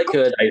did what I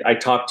could. I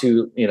talked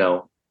to,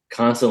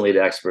 constantly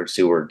to experts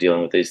who were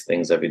dealing with these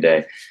things every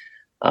day.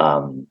 I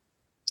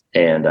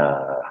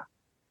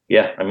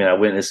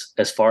went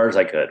as far as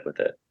I could with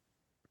it.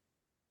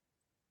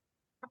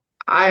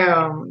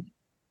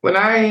 When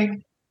I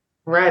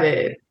read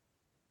it,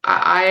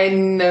 I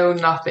know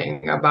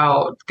nothing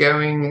about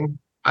going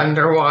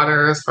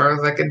underwater as far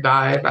as I could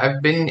dive.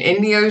 I've been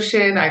in the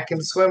ocean, I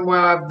can swim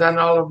well, I've done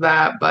all of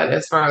that, but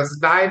as far as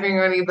diving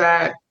or any of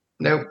that,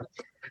 nope.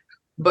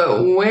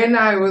 But when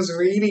I was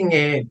reading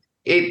it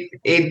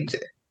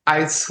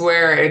I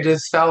swear it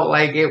just felt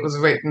like it was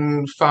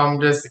written from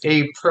just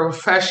a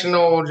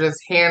professional,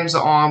 just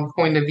hands-on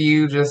point of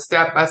view, just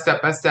step by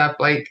step by step.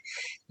 Like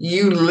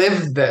you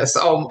lived this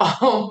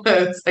almost.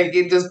 Like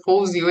it just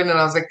pulls you in. And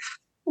I was like,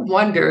 I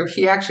wonder if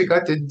he actually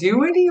got to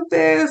do any of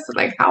this,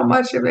 like how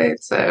much of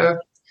it. So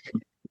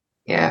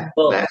yeah.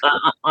 Well,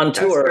 on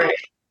tour,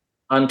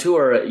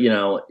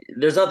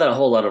 there's not that a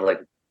whole lot of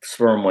like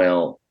sperm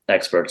whale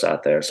experts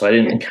out there. So I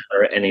didn't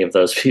encounter any of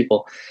those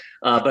people.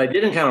 But I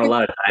did encounter a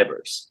lot of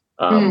divers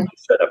who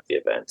set up the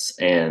events.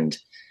 And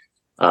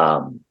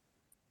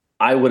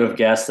I would have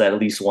guessed that at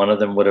least one of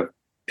them would have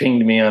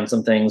pinged me on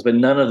some things, but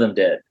none of them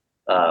did.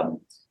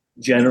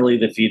 Generally,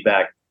 the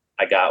feedback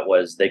I got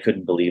was they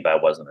couldn't believe I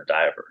wasn't a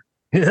diver.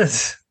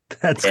 Yes,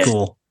 that's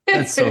cool.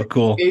 That's so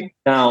cool.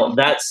 Now,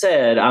 that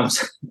said,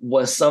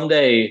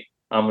 someday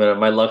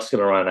my luck's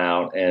gonna run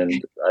out, and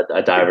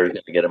a diver's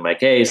gonna get in my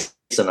case,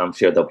 and I'm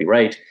sure they'll be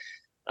right.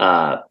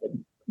 But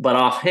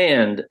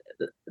offhand,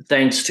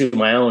 thanks to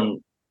my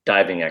own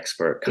diving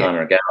expert,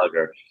 Connor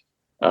Gallagher,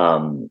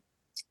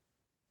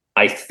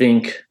 I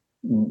think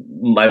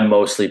I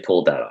mostly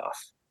pulled that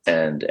off.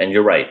 And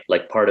you're right.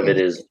 Like part of it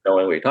is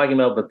knowing what you're talking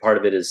about, but part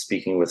of it is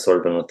speaking with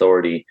sort of an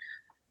authority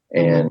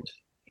and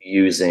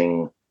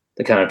using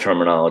the kind of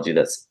terminology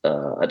that's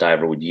a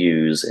diver would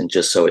use, and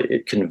just so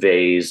it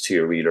conveys to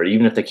your reader,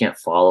 even if they can't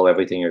follow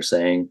everything you're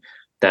saying,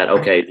 that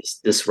okay,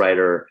 this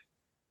writer,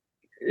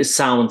 it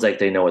sounds like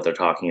they know what they're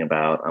talking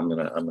about. I'm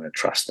gonna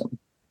trust them.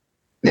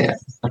 Yeah.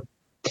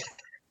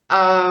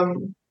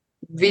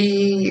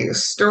 The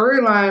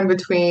storyline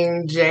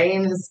between Jay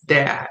and his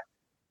dad.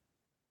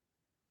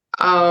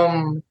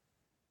 I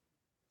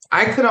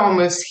could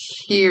almost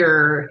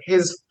hear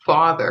his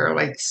father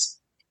like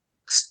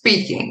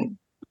speaking.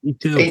 Me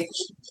too. Like,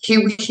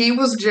 he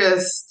was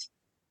just.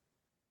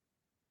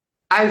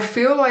 I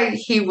feel like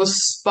he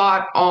was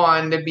spot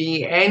on to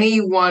be any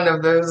one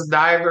of those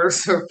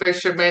divers or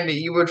fishermen that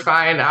you would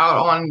find out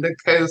on the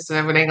coast and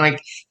everything.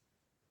 Like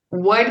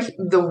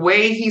the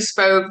way he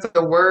spoke,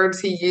 the words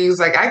he used,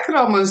 like I could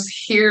almost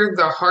hear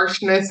the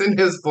harshness in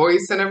his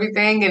voice and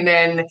everything. And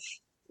then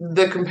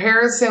the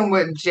comparison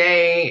with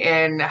Jay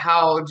and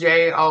how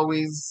Jay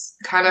always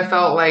kind of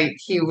felt like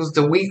he was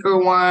the weaker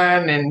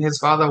one and his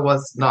father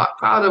was not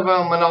proud of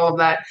him and all of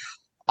that.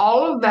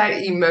 All of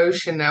that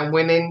emotion that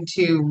went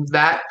into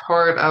that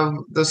part of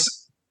the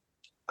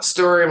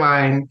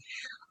storyline,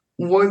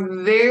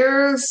 were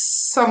there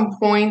some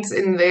points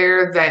in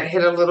there that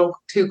hit a little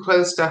too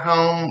close to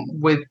home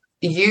with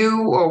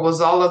you, or was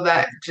all of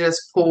that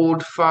just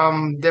pulled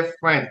from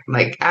different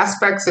like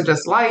aspects of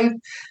just life?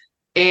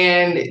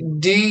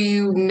 And do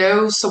you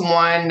know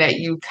someone that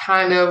you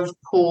kind of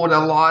pulled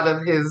a lot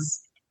of his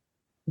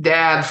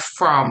dad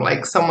from,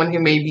 like someone who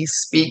maybe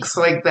speaks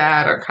like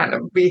that or kind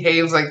of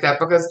behaves like that?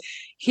 Because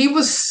he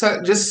was so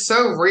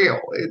real.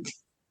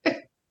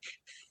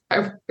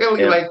 I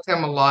really liked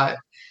him a lot,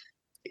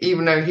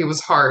 even though he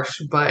was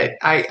harsh. But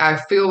I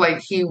feel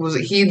like he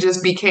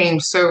just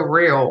became so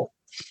real.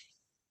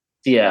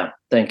 Yeah,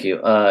 thank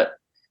you.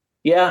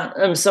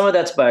 Some of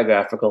that's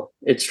biographical.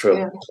 It's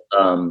true.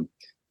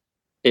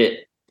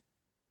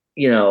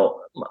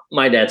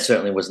 My dad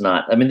certainly was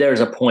not. I mean,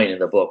 there's a point in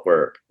the book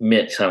where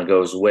Mitt kind of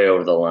goes way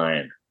over the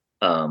line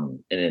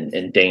and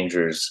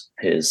endangers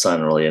his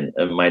son really, and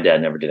my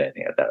dad never did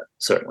anything like that,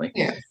 certainly.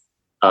 Yeah.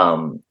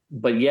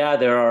 But yeah,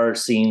 there are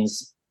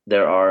scenes in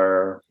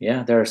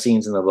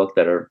the book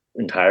that are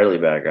entirely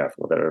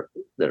biographical, that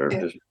are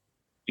just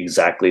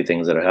exactly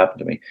things that have happened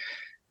to me.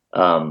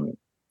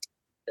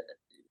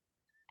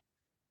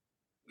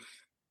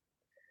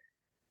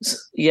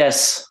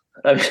 Yes.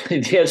 I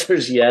mean, the answer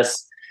is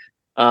yes.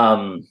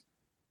 Um,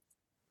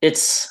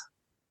 it's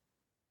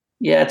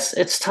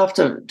it's tough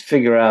to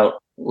figure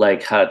out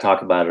like how to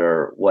talk about it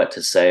or what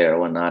to say or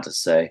what not to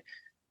say.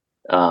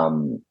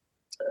 Um,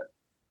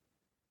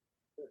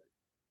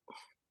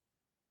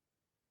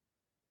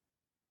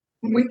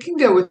 We can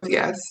go with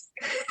yes.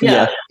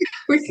 yeah,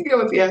 We can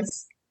go with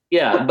yes.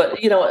 yeah, but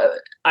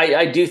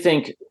I do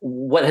think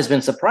what has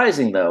been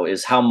surprising though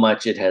is how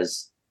much it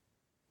has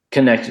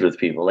connected with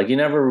people. Like you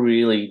never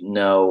really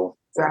know.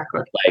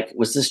 Exactly. Like,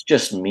 was this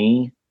just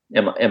me?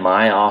 Am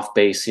I off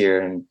base here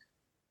and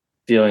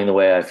feeling the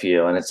way I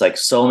feel? And it's like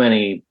so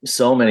many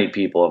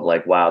people have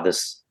like, wow,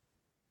 this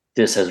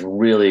has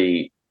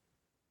really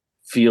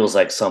feels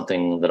like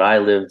something that I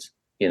lived.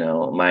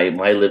 My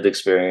lived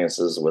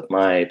experiences with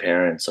my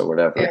parents or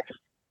whatever.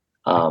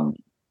 Yeah.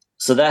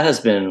 So that has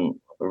been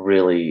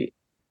really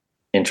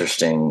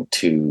interesting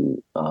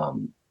to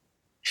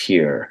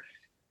hear.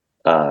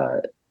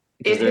 It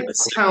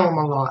hits home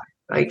a lot.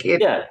 Like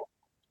it. Yeah,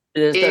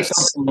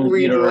 It's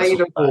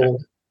relatable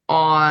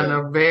on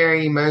a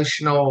very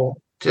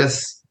emotional.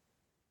 Just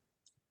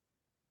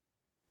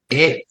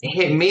it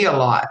hit me a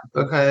lot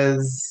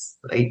because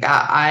like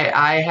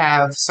I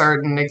have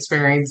certain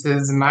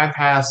experiences in my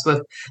past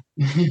with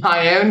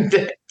my own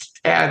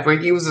dad where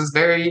he was just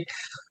very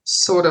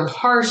sort of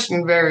harsh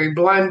and very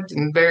blunt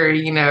and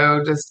very,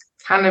 just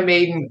kind of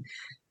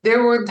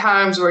there were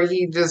times where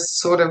he just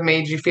sort of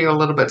made you feel a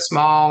little bit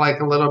small, like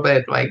a little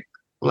bit like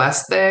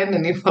less than,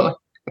 and you feel like,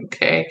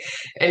 okay.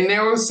 And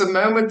there were some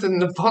moments in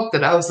the book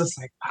that I was just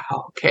like,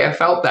 wow, okay, I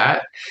felt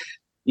that.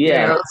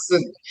 Yeah. So,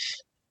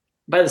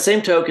 by the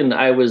same token,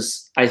 I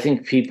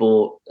think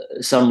people,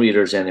 some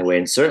readers anyway,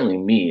 and certainly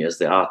me as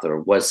the author,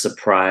 was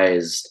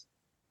surprised,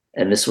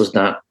 and this was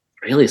not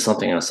really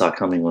something I saw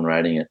coming when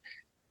writing it,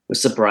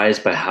 was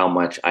surprised by how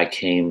much I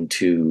came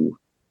to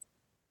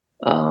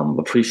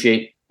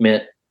appreciate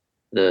Mitt,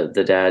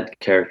 the dad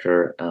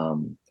character,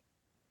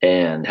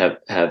 and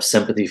have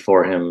sympathy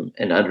for him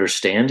and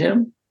understand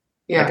him.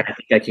 Yeah. Like, I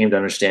think I came to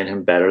understand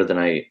him better than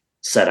I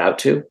set out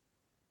to.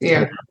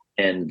 Yeah.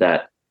 And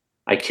that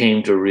I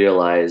came to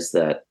realize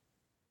that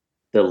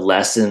the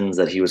lessons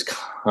that he was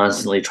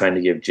constantly trying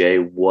to give Jay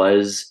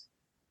was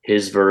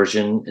his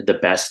version, the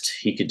best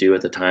he could do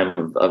at the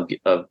time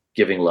of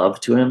giving love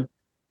to him.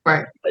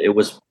 Right. It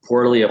was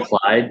poorly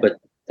applied, but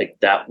like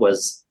that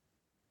was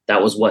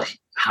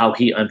how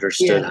he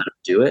understood how to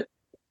do it.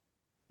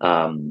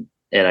 And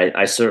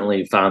I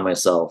certainly found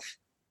myself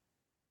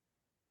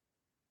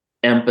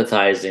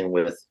empathizing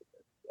with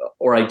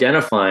or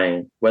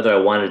identifying, whether I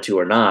wanted to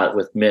or not,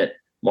 with Mitt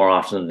more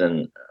often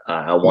than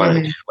I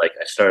wanted to. Like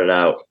I started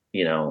out,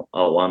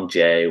 oh, I'm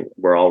Jay.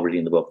 We're all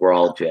reading the book. We're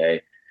all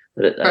Jay.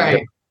 But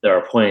there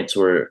are points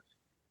where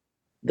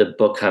the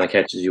book kind of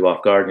catches you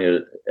off guard,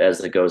 and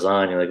as it goes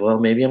on, you're like, well,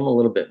 maybe I'm a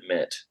little bit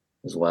Mitt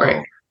as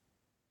well.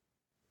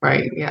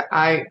 Right. Yeah.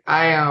 I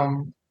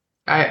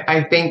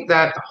think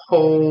that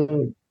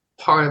whole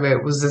part of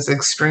it was just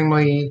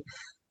extremely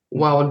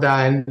well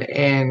done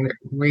and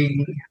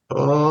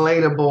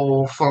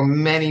relatable for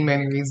many,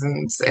 many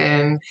reasons.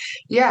 And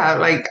yeah,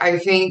 like I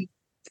think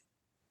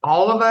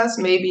all of us,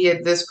 maybe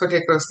at this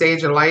particular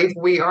stage of life,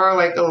 we are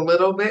like a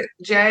little bit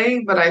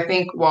Jay, but I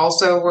think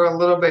also we're a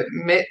little bit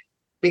Mitt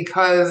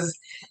because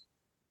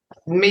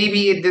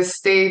maybe at this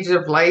stage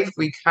of life,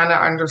 we kind of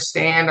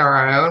understand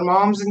our own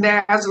moms and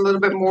dads a little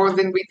bit more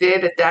than we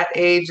did at that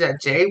age that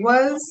Jay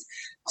was.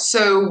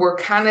 So we're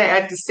kind of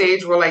at the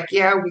stage where, like,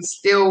 yeah, we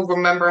still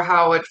remember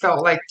how it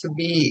felt like to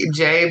be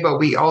Jay, but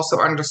we also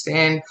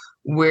understand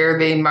where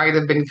they might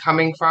have been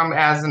coming from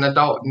as an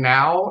adult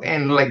now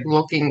and like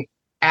looking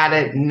at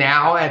it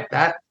now at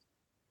that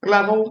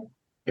level,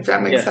 if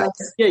that makes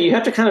sense. Yeah, you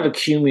have to kind of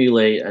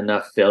accumulate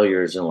enough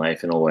failures in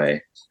life in a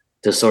way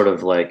to sort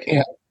of like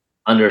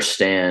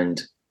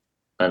understand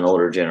an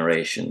older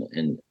generation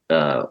and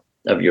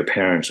of your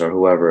parents or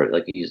whoever.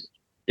 Like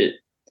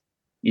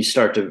you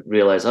start to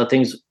realize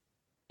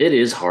it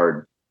is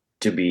hard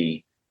to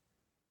be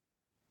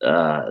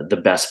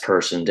the best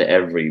person to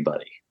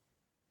everybody.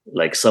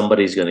 Like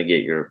somebody's going to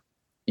get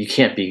you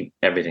can't be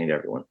everything to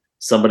everyone.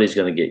 Somebody's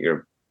going to get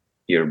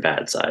your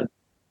bad side.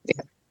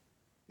 Yeah.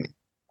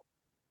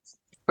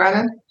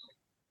 Brandon?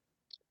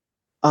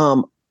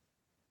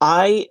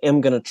 I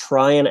am going to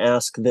try and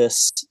ask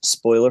this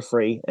spoiler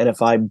free. And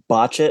if I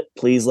botch it,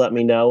 please let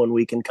me know and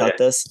we can cut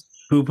this.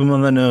 Poop him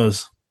on the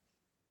nose.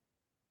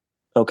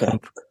 Okay.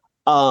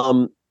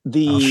 I'll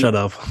shut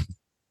up.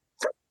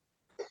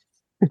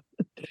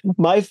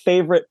 My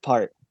favorite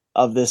part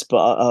of this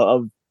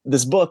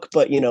book,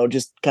 but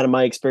just kind of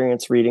my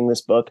experience reading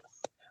this book.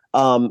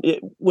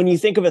 When you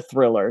think of a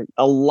thriller,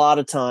 a lot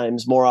of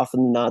times, more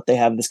often than not, they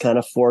have this kind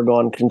of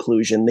foregone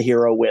conclusion: the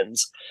hero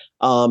wins.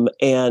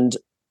 And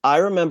I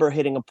remember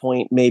hitting a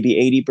point,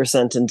 maybe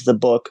 80% into the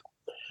book,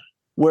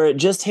 where it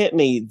just hit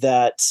me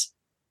that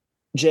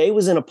Jay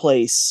was in a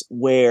place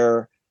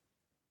where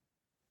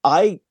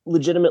I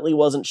legitimately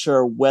wasn't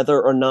sure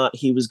whether or not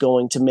he was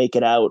going to make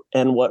it out.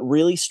 And what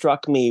really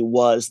struck me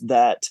was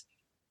that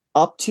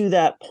up to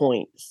that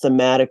point,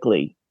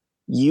 thematically,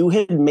 you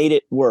had made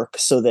it work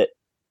so that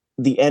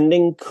the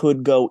ending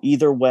could go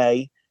either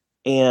way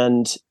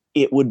and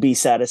it would be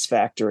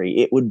satisfactory.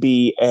 It would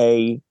be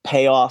a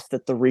payoff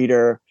that the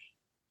reader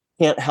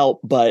can't help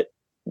but,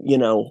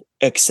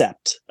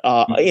 accept,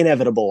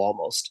 inevitable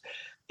almost.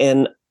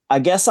 And I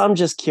guess I'm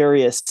just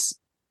curious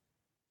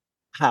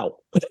how.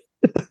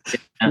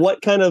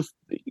 What kind of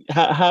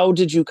how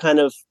did you kind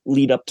of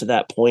lead up to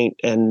that point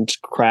and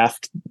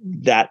craft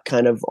that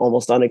kind of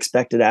almost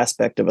unexpected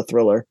aspect of a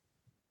thriller?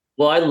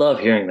 Well, I love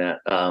hearing that.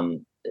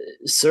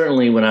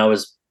 Certainly, when I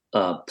was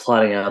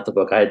plotting out the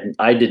book,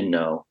 I didn't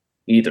know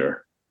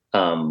either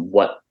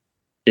what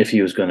if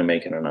he was going to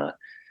make it or not.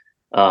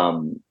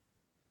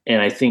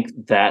 And I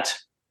think that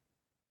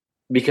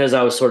because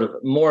I was sort of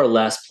more or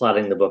less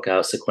plotting the book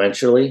out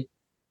sequentially,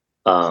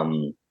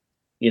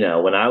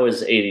 when I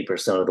was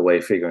 80% of the way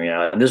figuring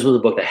out, and this was a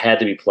book that had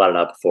to be plotted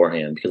out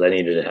beforehand because I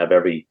needed to have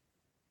every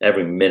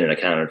minute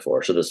accounted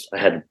for. So I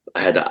had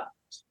to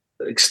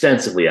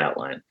extensively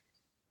outline.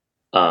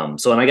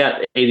 So when I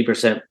got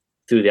 80%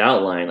 through the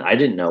outline, I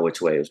didn't know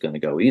which way it was going to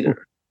go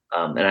either.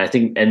 And I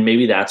think, and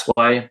maybe that's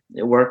why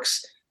it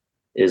works,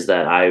 is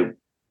that I,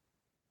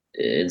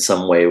 in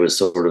some way, was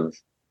sort of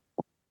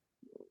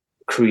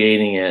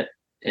creating it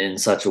in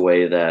such a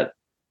way that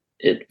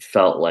it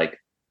felt like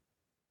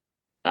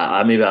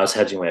maybe I was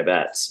hedging my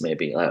bets.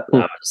 Maybe I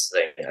was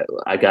saying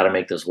I got to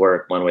make this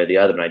work one way or the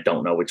other, and I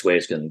don't know which way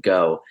it's going to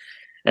go.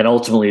 And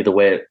ultimately, the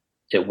way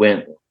it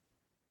went,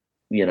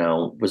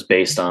 was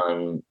based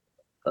on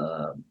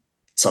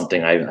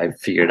something I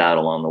figured out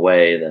along the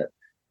way that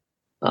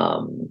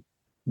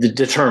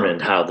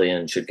determined how the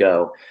end should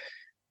go.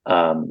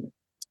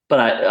 But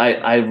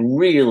I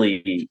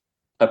really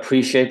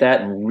appreciate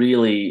that and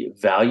really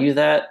value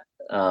that.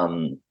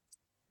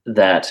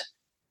 That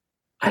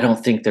I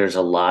don't think there's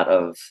a lot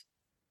of,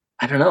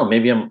 I don't know,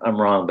 maybe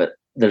I'm wrong, but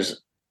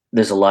there's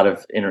a lot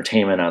of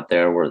entertainment out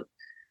there where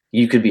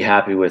you could be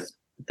happy with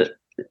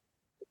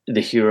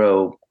the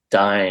hero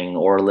dying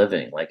or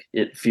living. Like,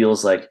 it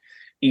feels like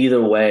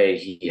either way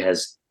he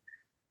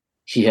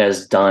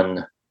has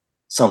done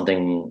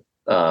something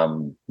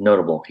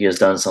notable. He has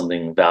done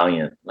something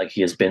valiant. Like,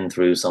 he has been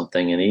through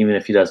something, and even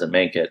if he doesn't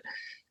make it,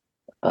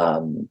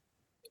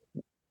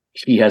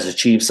 he has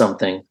achieved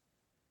something.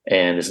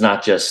 And it's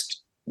not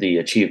just the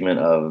achievement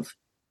of,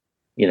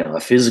 a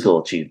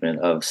physical achievement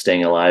of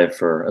staying alive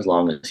for as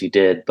long as he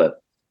did,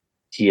 but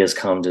he has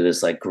come to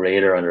this like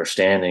greater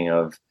understanding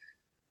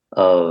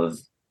of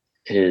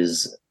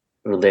his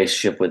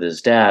relationship with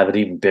his dad. But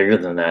even bigger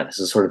than that, this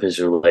is sort of his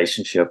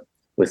relationship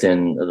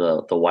within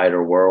the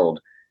wider world.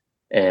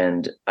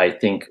 And I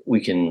think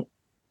we can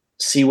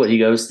see what he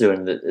goes through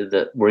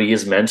and where he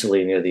is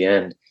mentally near the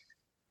end,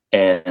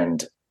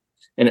 and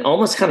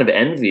almost kind of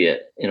envy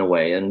it in a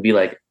way, and be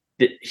like,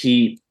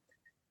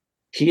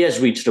 he has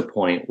reached a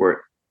point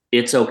where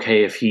it's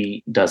okay if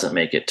he doesn't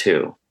make it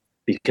too,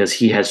 because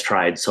he has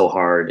tried so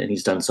hard and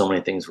he's done so many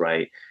things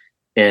right.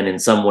 And in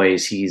some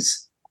ways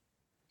he's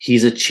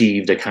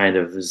achieved a kind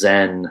of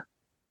zen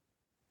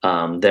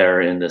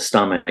there in the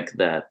stomach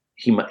that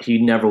he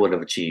never would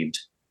have achieved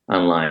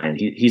online.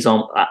 He's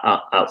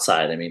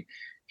outside. I mean,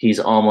 he's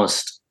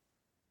almost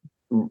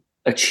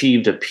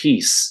achieved a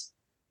peace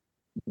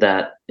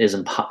that is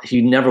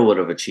he never would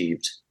have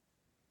achieved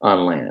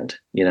on land.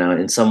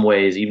 In some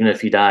ways, even if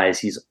he dies,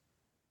 he's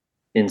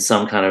in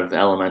some kind of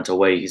elemental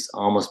way, he's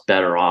almost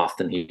better off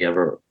than he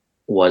ever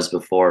was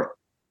before,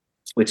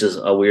 which is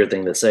a weird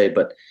thing to say,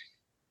 but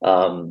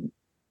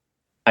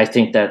I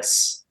think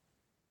that's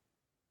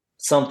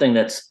something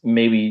that's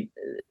maybe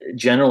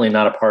generally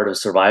not a part of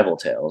survival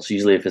tales.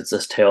 Usually if it's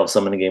this tale of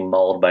someone getting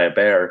mauled by a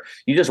bear,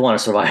 you just want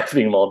to survive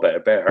being mauled by a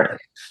bear.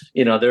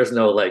 There's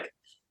no, like,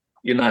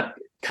 you're not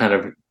kind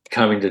of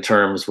coming to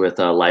terms with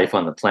life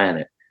on the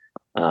planet.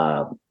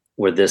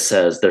 Where this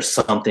says there's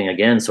something,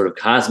 again, sort of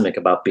cosmic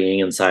about being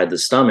inside the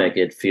stomach.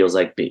 It feels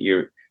like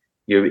you're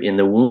in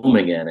the womb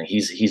again, and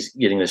he's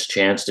getting this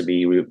chance to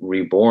be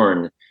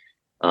reborn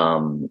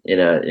in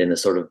a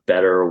sort of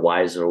better,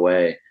 wiser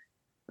way.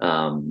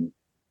 I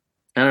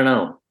don't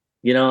know.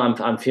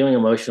 I'm feeling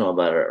emotional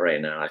about it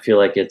right now. I feel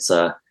like it's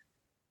there's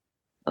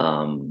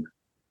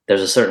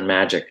a certain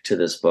magic to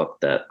this book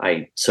that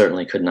I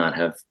certainly could not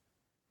have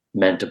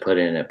meant to put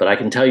in it. But I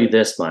can tell you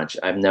this much: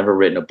 I've never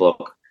written a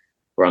book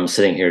where I'm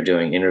sitting here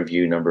doing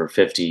interview number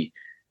 50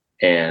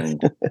 and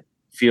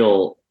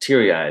feel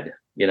teary-eyed.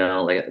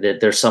 Like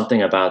there's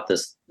something about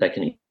this that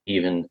can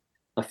even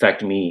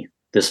affect me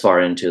this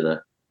far into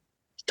the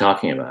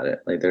talking about it.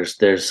 Like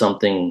there's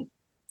something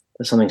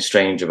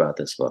strange about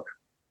this book.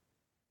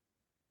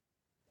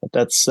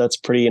 That's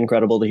pretty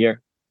incredible to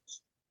hear.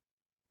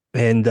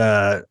 And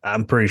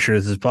I'm pretty sure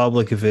this is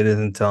public. If it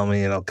isn't, tell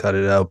me and I'll cut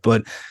it out.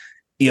 But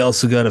he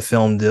also got a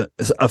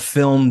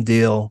film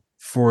deal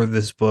for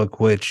this book,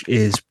 which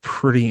is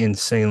pretty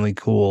insanely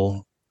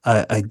cool.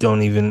 I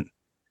don't even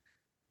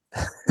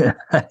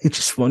I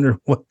just wonder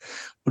what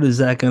is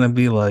that going to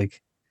be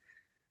like.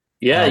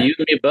 Yeah, you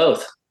and me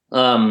both.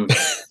 I'm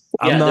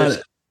not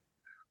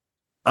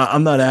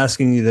I'm not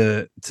asking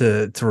you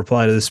to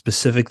reply to this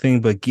specific thing,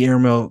 but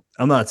Guillermo,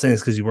 I'm not saying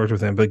this because you worked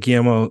with him, but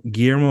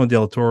Guillermo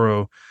del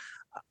Toro,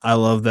 I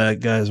love that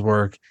guy's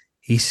work.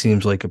 He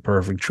seems like a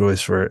perfect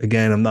choice for it.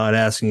 Again, I'm not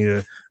asking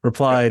you to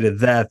reply to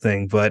that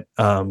thing, but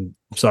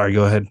sorry,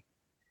 go ahead.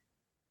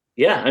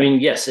 Yeah, I mean,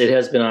 yes, it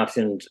has been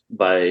optioned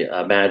by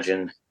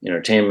Imagine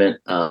Entertainment.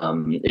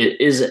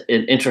 It is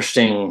an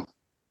interesting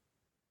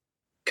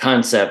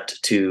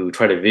concept to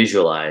try to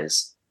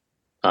visualize.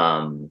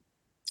 Um,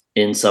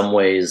 in some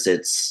ways,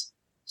 it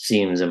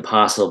seems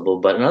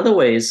impossible, but in other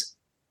ways,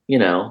 you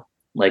know,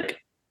 like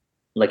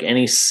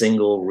any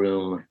single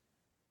room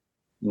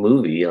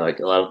movie, like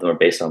a lot of them are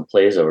based on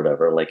plays or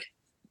whatever. Like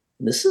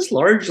this is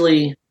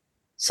largely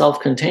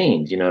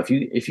self-contained.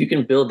 If you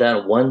can build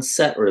that one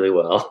set really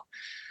well,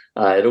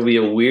 it'll be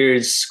a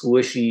weird,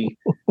 squishy,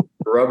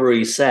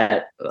 rubbery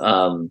set.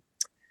 But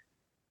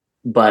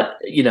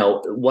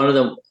one of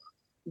the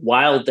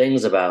wild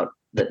things about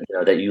that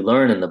that you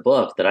learn in the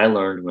book that I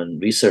learned when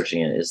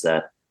researching it is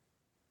that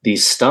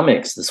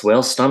this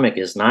whale stomach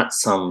is not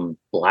some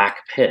black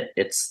pit.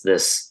 It's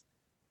this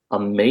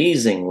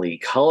amazingly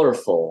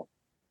colorful,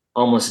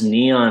 almost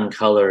neon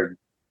colored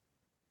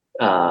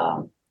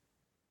uh,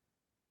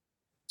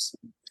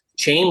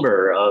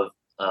 chamber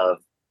of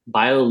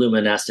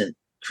bioluminescent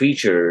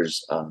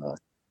creatures,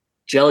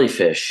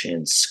 jellyfish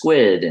and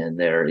squid, and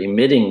they're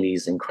emitting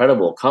these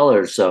incredible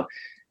colors. So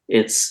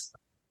it's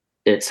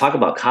talk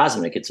about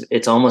cosmic.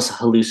 It's almost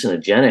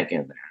hallucinogenic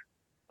in there.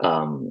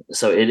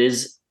 So it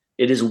is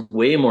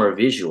way more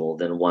visual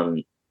than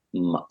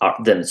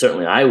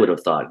certainly I would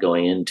have thought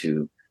going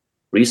into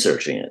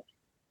researching it.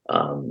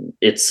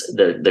 It's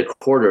the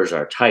quarters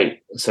are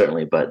tight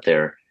certainly, but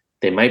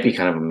they might be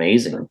kind of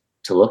amazing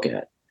to look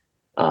at.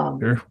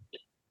 Sure.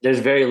 There's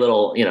very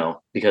little,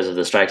 because of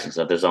the strikes and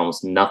stuff. There's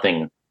almost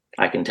nothing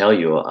I can tell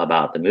you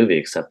about the movie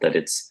except that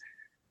it's,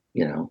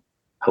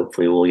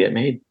 hopefully will get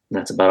made. And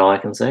that's about all I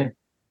can say.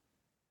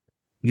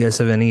 You guys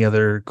have any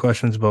other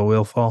questions about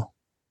Whalefall?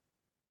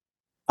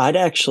 I'd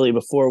actually,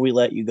 before we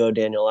let you go,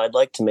 Daniel, I'd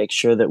like to make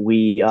sure that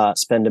we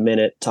spend a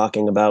minute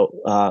talking about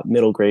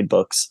middle grade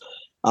books.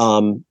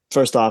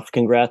 First off,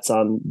 congrats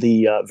on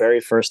the very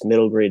first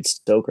middle grade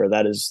Stoker.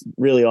 That is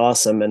really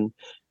awesome. And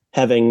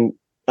having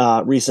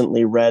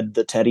recently read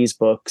the Teddy's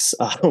books,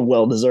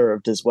 well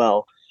deserved as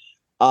well.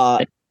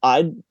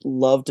 I'd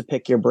love to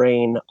pick your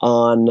brain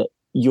on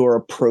your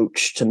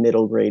approach to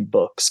middle grade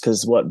books,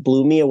 because what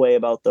blew me away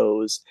about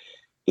those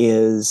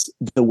is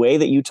the way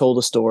that you told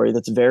a story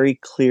that's very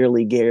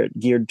clearly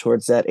geared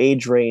towards that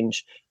age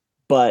range,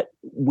 but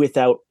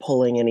without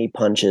pulling any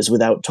punches,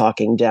 without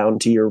talking down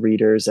to your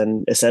readers,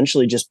 and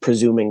essentially just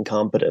presuming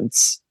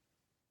competence.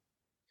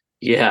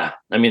 Yeah,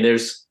 I mean,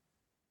 there's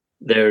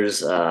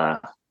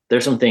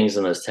some things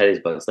in those Teddy's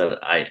books that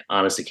I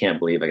honestly can't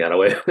believe I got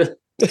away with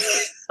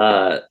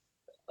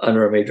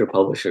under a major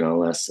publisher, no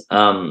less.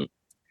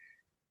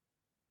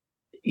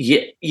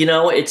 Yeah,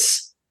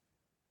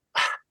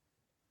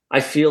 I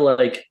feel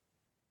like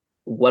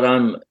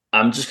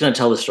I'm just going to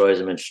tell the stories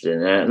I'm interested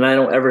in, and I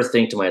don't ever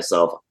think to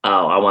myself,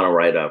 "Oh, I want to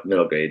write a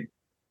middle grade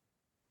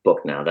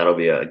book now. That'll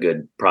be a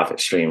good profit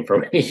stream for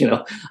me."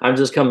 I'm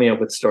just coming up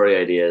with story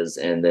ideas,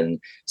 and then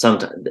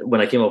sometimes when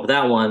I came up with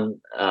that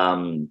one,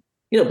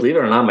 believe it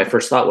or not, my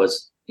first thought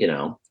was,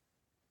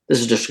 this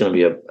is just going to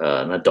be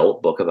an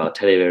adult book about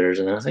teddy bears,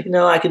 and I was like,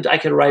 no, I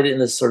could write it in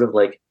this sort of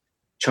like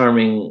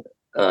charming,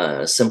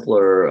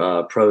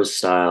 simpler prose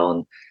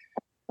style,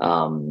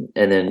 and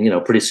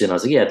then pretty soon I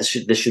was like, yeah, this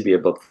should be a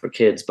book for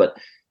kids, but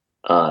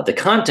the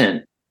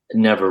content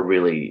never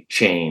really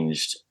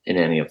changed in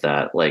any of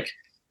that. Like,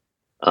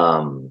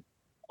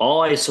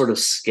 all I sort of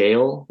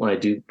scale when I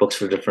do books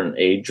for different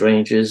age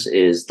ranges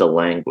is the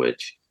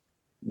language.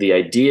 The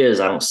ideas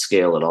I don't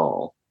scale at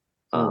all.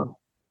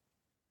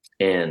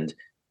 And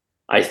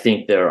I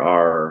think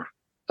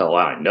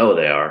I know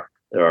there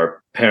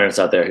are parents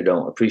out there who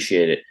don't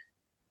appreciate it.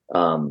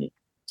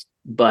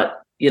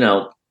 But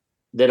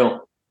they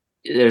don't,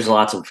 there's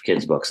lots of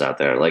kids books out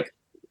there. Like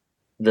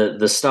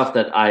the stuff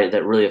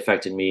that really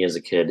affected me as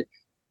a kid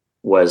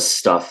was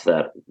stuff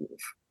that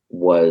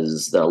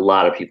a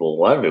lot of people,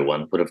 well,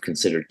 everyone would have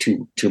considered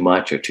too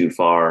much or too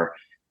far.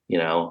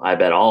 I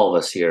bet all of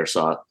us here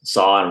saw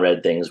and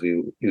read things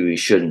we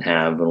shouldn't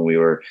have when we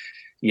were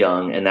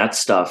young, and that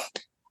stuff.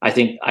 I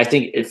think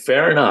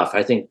fair enough.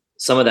 I think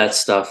some of that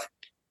stuff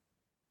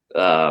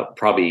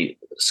probably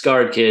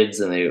scarred kids,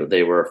 and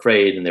they were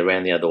afraid and they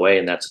ran the other way,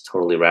 and that's a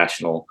totally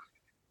rational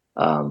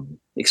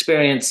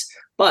experience.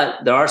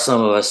 But there are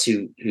some of us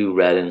who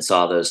read and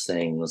saw those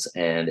things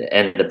and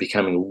ended up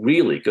becoming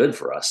really good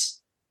for us.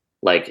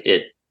 Like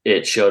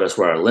it showed us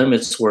where our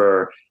limits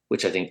were,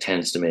 which I think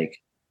tends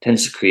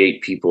to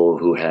create people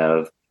who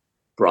have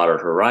broader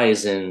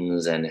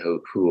horizons and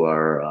who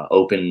are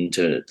open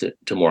to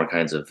more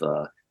kinds of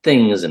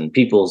things and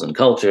peoples and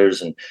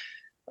cultures. And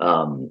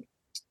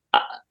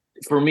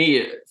for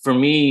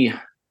me,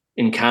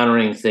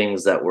 encountering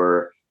things that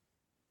were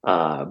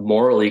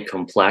morally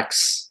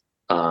complex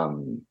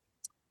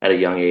at a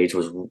young age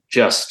was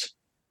just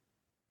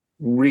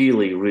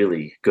really,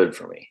 really good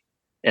for me.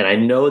 And I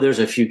know there's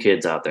a few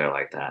kids out there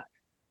like that.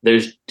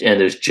 There's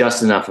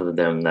just enough of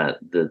them that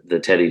the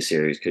Teddy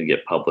series could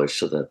get published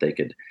so that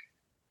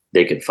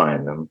they could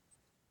find them.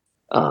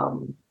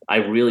 I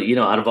really,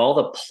 out of all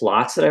the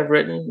plots that I've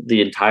written,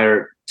 the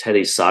entire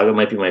Teddy saga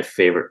might be my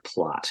favorite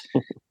plot.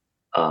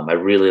 I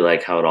really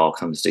like how it all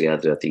comes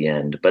together at the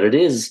end, but it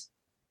is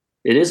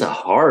a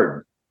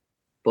hard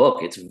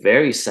book. It's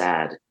very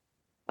sad.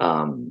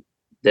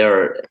 There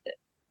are,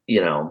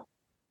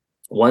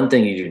 one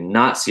thing you do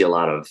not see a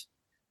lot of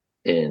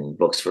in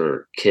books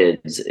for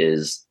kids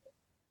is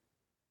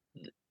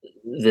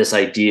this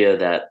idea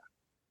that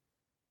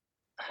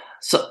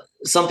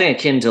something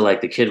akin to like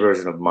the kid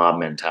version of mob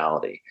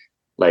mentality,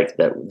 like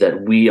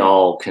that we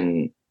all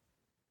can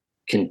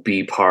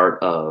be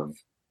part of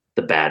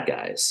the bad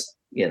guys.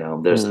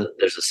 There's a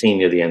scene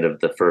near the end of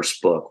the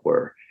first book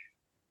where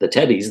the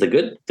teddies, the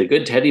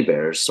good teddy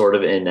bears, sort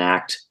of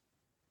enact.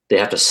 They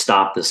have to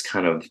stop this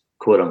kind of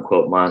quote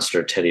unquote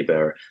monster teddy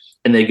bear,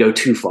 and they go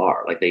too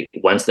far. Like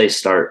once they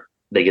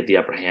get the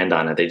upper hand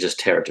on it, they just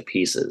tear it to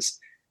pieces,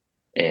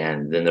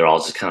 and then they're all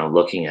just kind of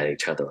looking at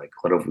each other like,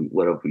 what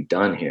have we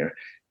done here?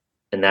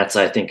 And that's,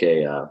 I think,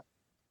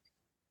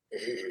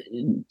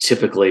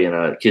 typically in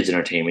a kids'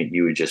 entertainment,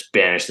 you would just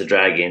banish the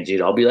dragons.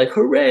 You'd all be like,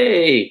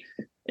 hooray!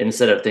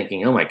 Instead of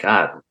thinking, oh my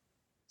God,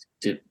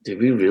 did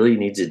we really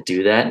need to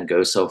do that and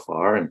go so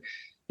far? And,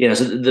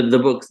 so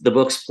the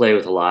books play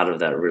with a lot of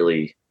that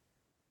really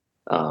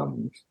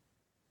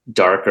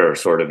darker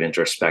sort of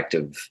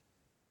introspective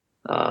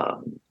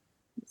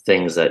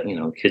things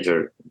that, kids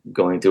are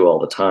going through all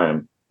the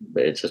time.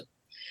 But it's just,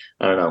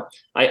 I don't know.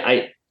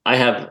 I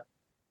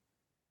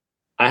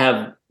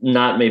have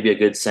not maybe a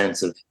good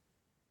sense of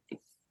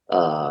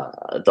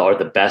or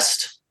the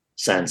best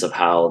sense of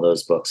how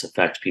those books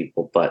affect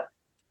people, but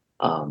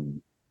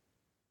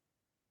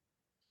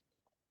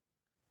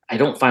I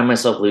don't find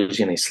myself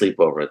losing any sleep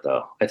over it,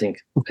 though. I think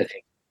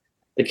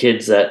the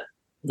kids that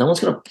no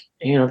one's gonna,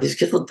 these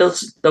kids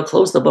they'll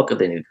close the book if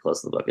they need to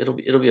close the book.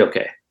 It'll be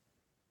okay.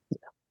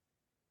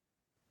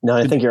 No,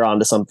 I think you're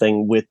onto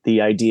something with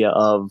the idea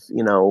of,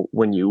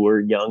 when you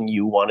were young,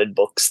 you wanted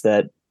books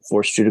that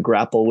forced you to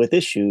grapple with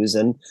issues,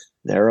 and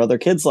there are other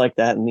kids like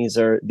that, and these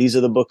are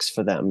the books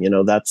for them.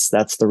 That's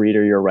the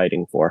reader you're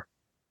writing for.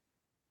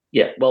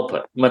 Yeah, well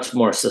put. Much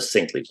more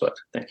succinctly put.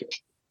 Thank you.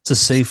 It's a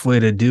safe way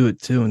to do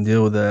it too, and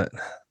deal with that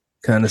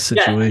kind of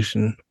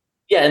situation.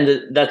 Yeah,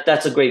 and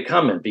that's a great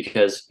comment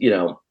because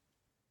I've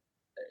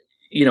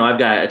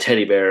got a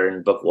teddy bear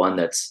in book one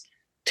that's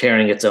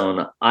tearing its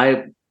own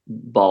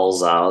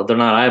eyeballs out. They're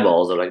not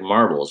eyeballs; they're like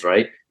marbles,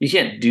 right? You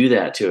can't do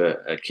that to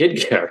a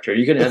kid character.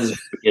 You can have this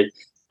kid.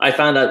 I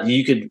found out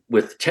you could,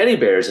 with teddy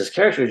bears as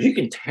characters, you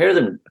can tear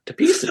them to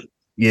pieces.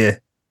 Yeah,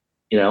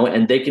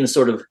 and they can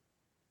sort of,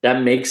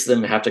 that makes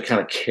them have to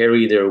kind of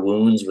carry their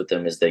wounds with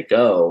them as they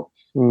go.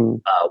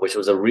 Which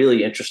was a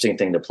really interesting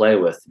thing to play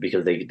with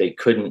because they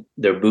couldn't,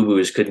 their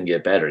boo-boos couldn't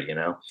get better,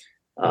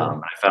 I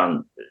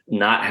found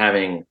not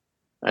having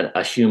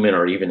a human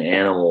or even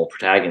animal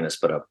protagonist,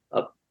 but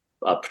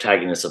a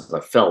protagonist of the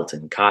felt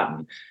and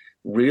cotton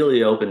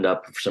really opened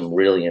up some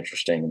really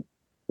interesting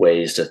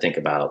ways to think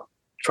about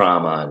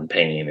trauma and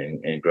pain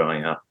and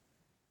growing up.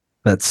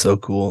 That's so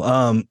cool.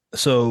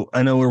 So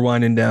I know we're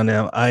winding down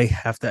now. I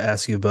have to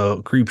ask you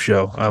about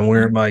Creepshow. I'm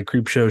wearing my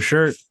Creepshow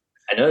shirt.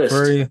 I noticed.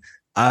 For you.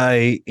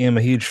 I am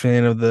a huge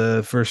fan of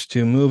the first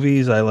two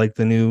movies. I like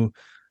the new,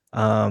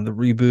 the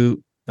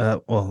reboot.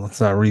 Well,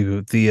 it's not a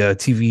reboot, the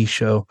TV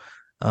show.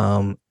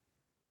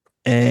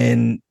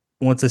 And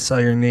once I saw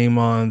your name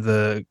on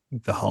the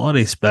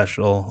holiday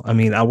special, I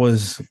mean, I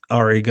was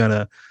already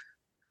gonna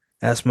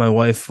ask my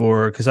wife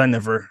because I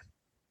never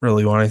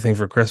really want anything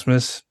for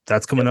Christmas.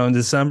 That's coming out in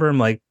December. I'm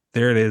like,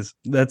 there it is.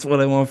 That's what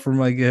I want for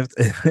my gift.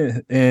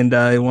 And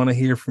I want to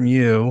hear from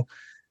you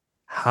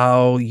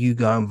how you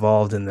got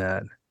involved in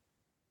that.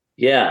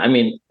 Yeah, I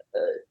mean,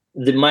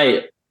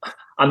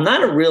 I'm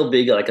not a real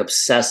big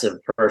obsessive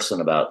person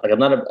about I'm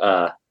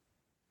not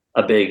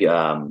a big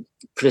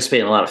participate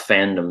in a lot of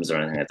fandoms or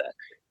anything like that.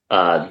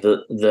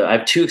 I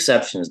have two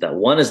exceptions. That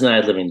one is Night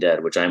of the Living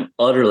Dead, which I'm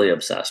utterly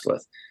obsessed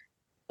with.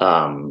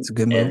 It's a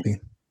good movie.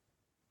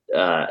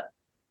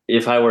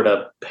 If I were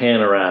to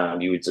pan around,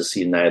 you would just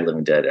see Night of the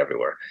Living Dead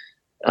everywhere.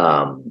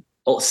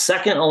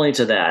 Second only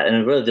to that,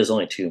 and really there's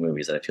only two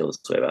movies that I feel this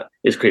way about,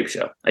 is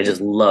Creepshow. I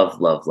just love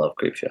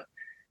Creepshow.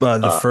 But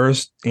the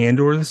first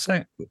or the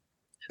second?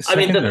 I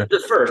mean,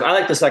 the first. I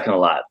like the second a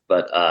lot,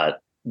 but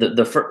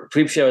the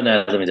Creepshow and Night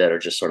of the Living Dead are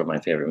just sort of my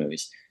favorite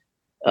movies.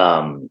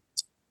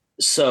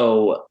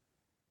 So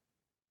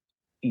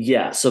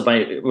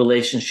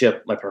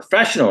my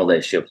professional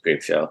relationship with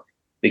Creepshow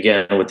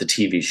began with the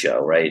TV show,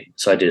 right?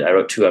 So I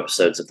wrote 2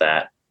 episodes of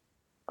that.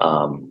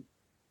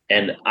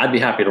 And I'd be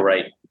happy to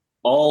write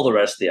all the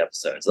rest of the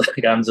episodes.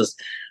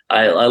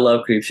 I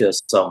love Creepshow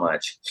so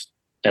much.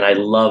 And I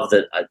love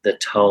that the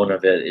tone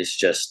of it is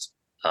just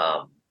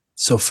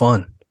so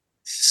fun.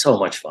 So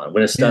much fun.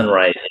 When it's done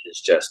right,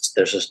 there's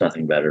just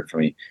nothing better for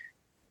me.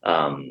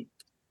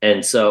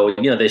 And so,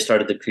 they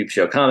started the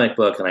Creepshow comic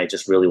book, and I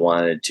just really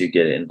wanted to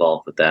get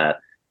involved with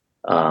that.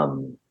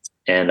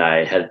 And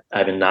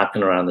I've been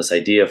knocking around this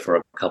idea for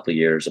a couple of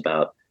years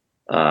about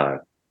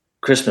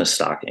Christmas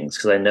stockings,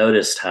 because I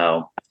noticed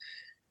how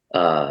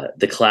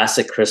the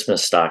classic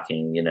Christmas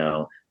stocking,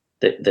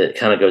 that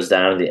kind of goes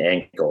down to the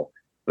ankle,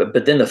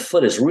 but then the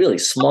foot is really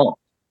small.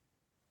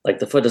 Like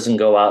the foot doesn't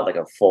go out like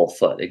a full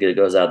foot. It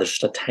goes out. There's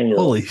just a tiny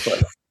little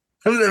foot.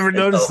 I've never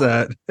noticed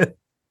that.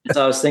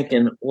 So I was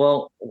thinking,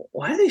 well,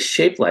 why are they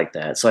shaped like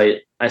that? So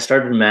I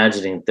started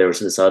imagining there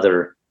was this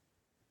other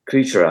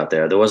creature out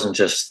there. There wasn't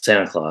just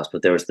Santa Claus,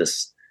 but there was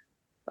this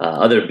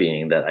other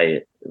being that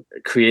I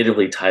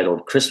creatively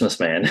titled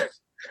Christmas Man.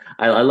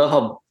 I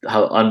love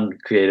how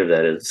uncreative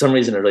that is. For some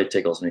reason, it really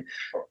tickles me.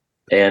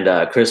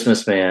 And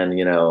Christmas Man,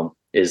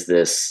 is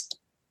this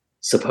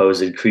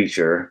supposed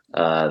creature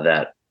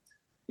that,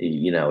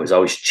 is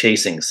always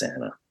chasing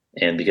Santa.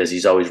 And because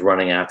he's always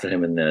running after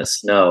him in the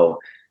snow,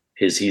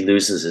 he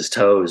loses his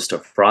toes to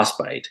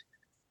frostbite.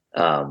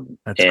 And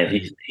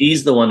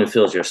he's the one who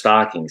fills your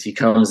stockings. He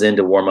comes in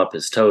to warm up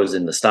his toes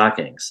in the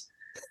stockings,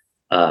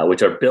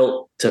 which are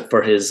built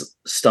for his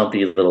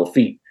stumpy little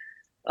feet.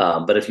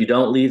 But if you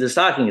don't leave the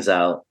stockings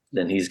out,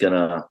 then he's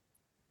gonna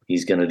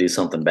do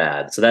something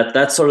bad. So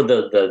that's sort of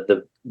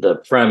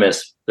the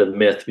premise, the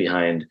myth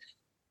behind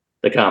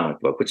the comic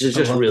book, which is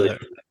just really,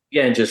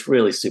 and just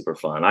really super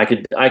fun. I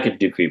could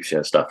do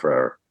Creepshow stuff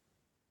forever.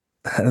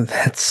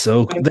 That's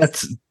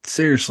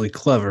seriously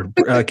clever.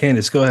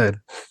 Candace, go ahead.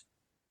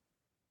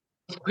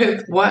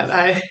 With what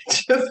I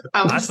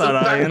thought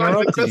I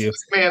interrupted you.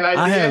 Man,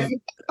 I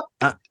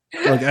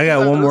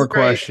got one more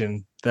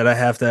question that I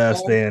have to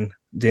ask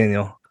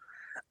Daniel.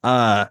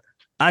 I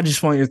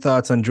just want your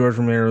thoughts on George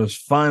Romero's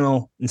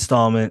final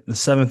installment, the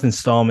 7th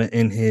installment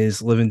in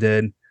his Living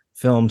Dead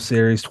film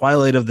series,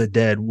 Twilight of the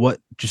Dead.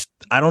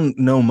 I don't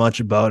know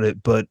much about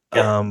it, but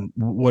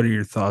what are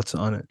your thoughts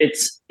on it?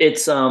 It's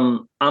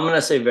I'm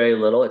gonna say very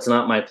little. It's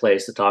not my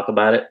place to talk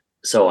about it,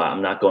 so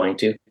I'm not going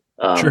to.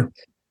 Sure.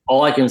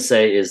 All I can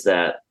say is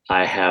that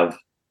I have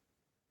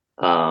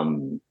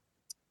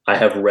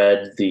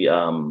read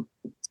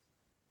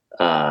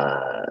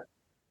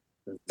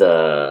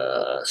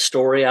the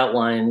story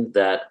outline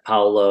that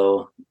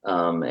Paolo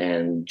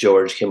and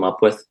George came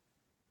up with,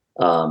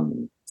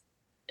 and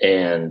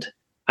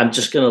I'm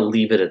just going to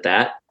leave it at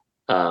that.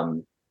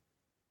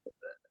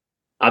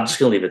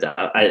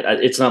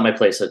 It's not my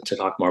place to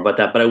talk more about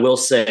that, but I will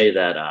say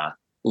that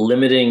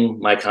limiting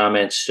my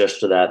comments just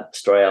to that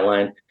story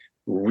outline,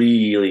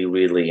 really,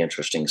 really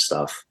interesting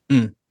stuff.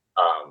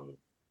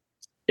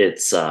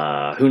 It's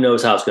who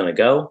knows how it's going to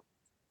go.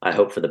 I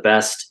hope for the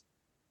best,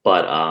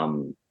 but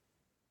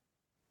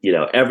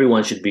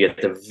everyone should be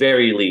at the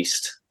very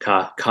least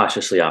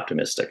cautiously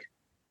optimistic.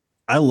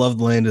 I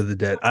loved Land of the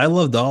Dead. I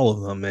loved all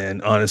of them,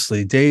 man.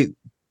 Honestly, Day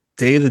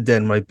of the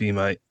Dead might be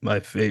my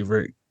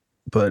favorite,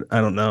 but I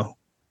don't know.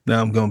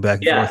 Now I'm going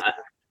back and forth.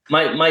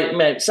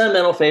 My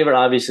sentimental favorite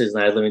obviously is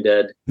Night of the Living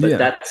Dead, but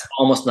that's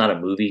almost not a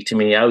movie to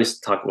me. I always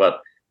talk about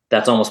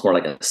that's almost more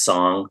like a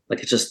song. Like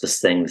it's just this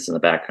thing that's in the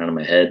background of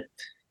my head.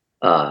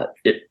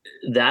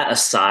 That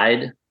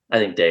aside, I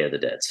think Day of the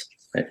Dead's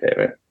my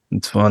favorite.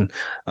 It's fun.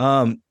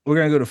 We're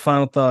gonna go to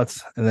final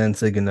thoughts and then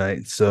say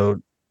goodnight.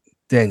 So,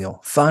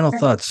 Daniel, final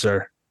thoughts,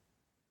 sir.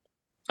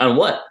 On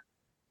what?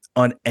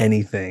 On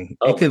anything.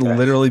 It could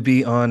literally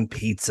be on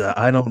pizza.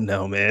 I don't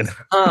know, man.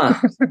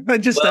 I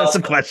just asked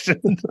a question.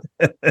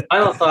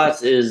 Final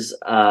thoughts is it's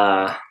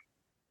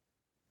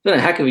been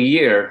a heck of a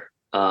year.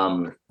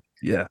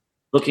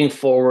 Looking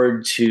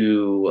forward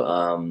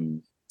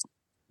to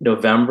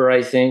November,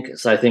 I think.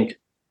 So I think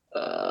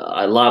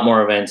a lot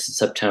more events in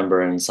September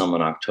and some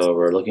in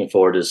October. Looking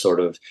forward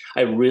to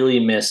I really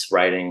miss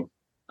writing.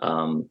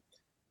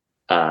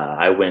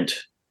 I went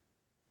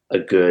a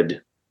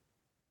good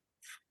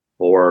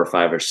 4 or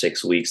 5 or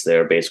 6 weeks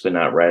there, basically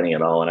not writing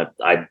at all. And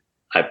I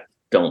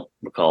don't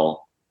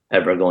recall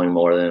ever going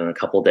more than a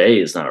couple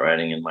days not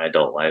writing in my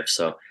adult life.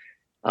 So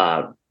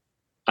I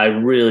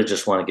really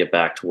just want to get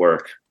back to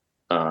work.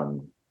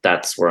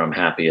 That's where I'm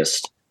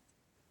happiest.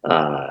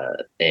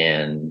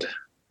 And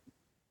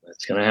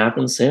it's going to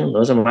happen soon.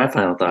 Those are my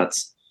final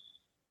thoughts.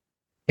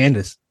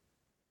 Candace.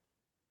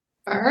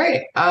 All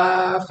right.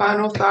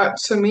 Final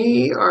thoughts to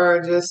me are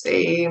just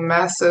a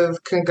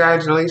massive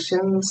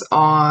congratulations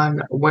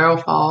on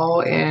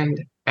Whalefall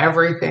and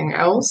everything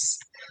else.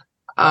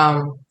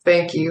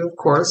 Thank you, of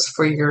course,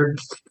 for your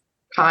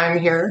time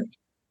here.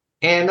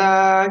 And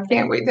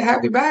can't wait to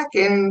have you back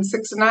in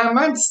 6 to 9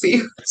 months.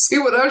 See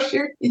what else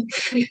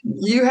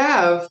you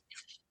have.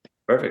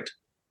 Perfect.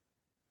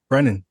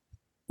 Brennan.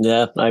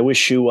 Yeah, I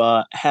wish you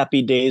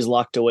happy days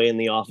locked away in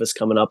the office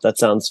coming up. That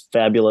sounds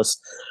fabulous.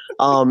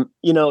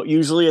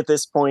 Usually at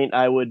this point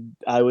I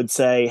would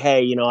say,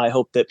 hey, I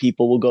hope that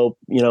people will go,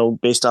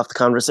 based off the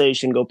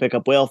conversation, go pick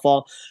up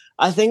Whalefall.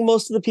 I think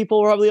most of the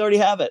people probably already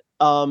have it.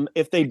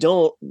 If they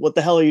don't, what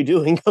the hell are you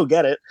doing? Go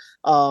get it.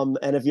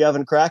 And if you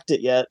haven't cracked it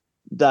yet,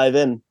 dive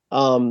in.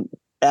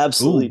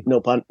 Absolutely.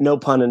 Ooh. No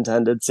pun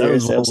intended.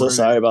 Seriously. I'm so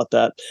sorry about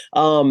that.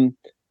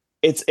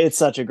 It's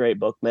such a great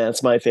book, man.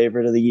 It's my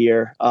favorite of the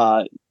year.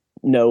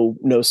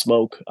 No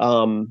smoke.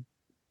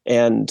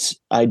 And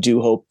I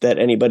do hope that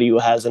anybody who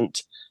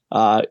hasn't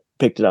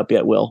picked it up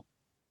yet will.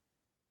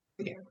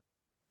 Yeah.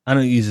 I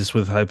don't use this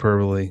with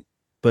hyperbole,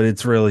 but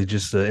it's really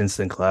just an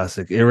instant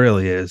classic. It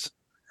really is.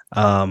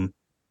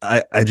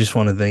 I just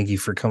want to thank you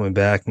for coming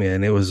back,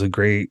 man. It was a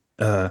great,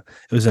 it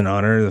was an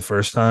honor the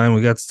first time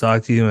we got to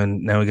talk to you,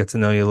 and now we get to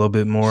know you a little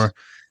bit more.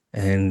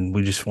 And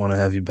we just want to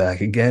have you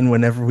back again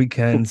whenever we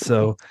can.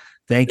 So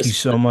thank you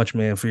so much,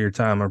 man, for your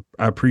time.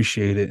 I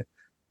appreciate it.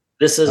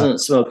 This isn't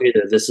smoke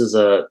either. This is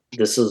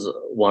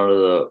one of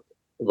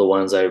the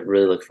ones I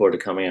really look forward to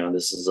coming on.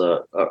 This is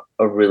a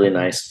really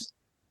nice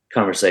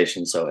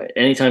conversation. So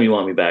anytime you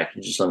want me back,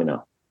 you just let me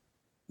know.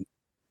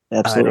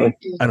 Absolutely.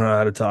 I don't know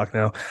how to talk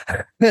now.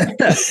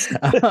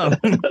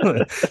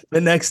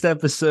 The next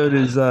episode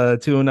is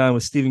 209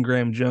 with Stephen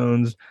Graham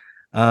Jones.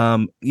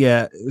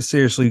 Yeah,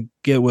 seriously,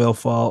 get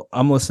Whalefall.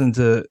 I'm listening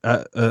to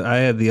I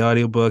had the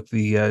audiobook,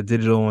 the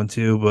digital one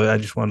too, but I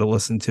just wanted to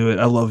listen to it.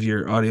 I love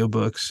your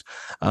audiobooks.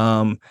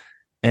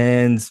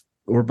 And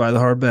or buy the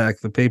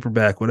hardback, the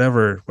paperback,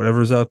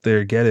 whatever's out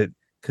there, get it,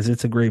 because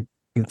it's a great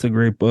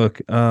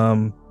book.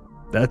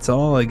 That's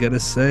all I gotta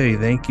say.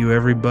 Thank you,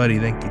 everybody.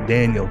 Thank you,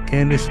 Daniel,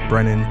 Candace,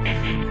 Brennan,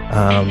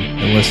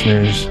 and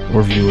listeners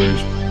or viewers.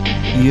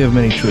 You have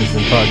many choices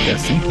in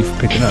podcasts. Thank you for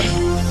picking up.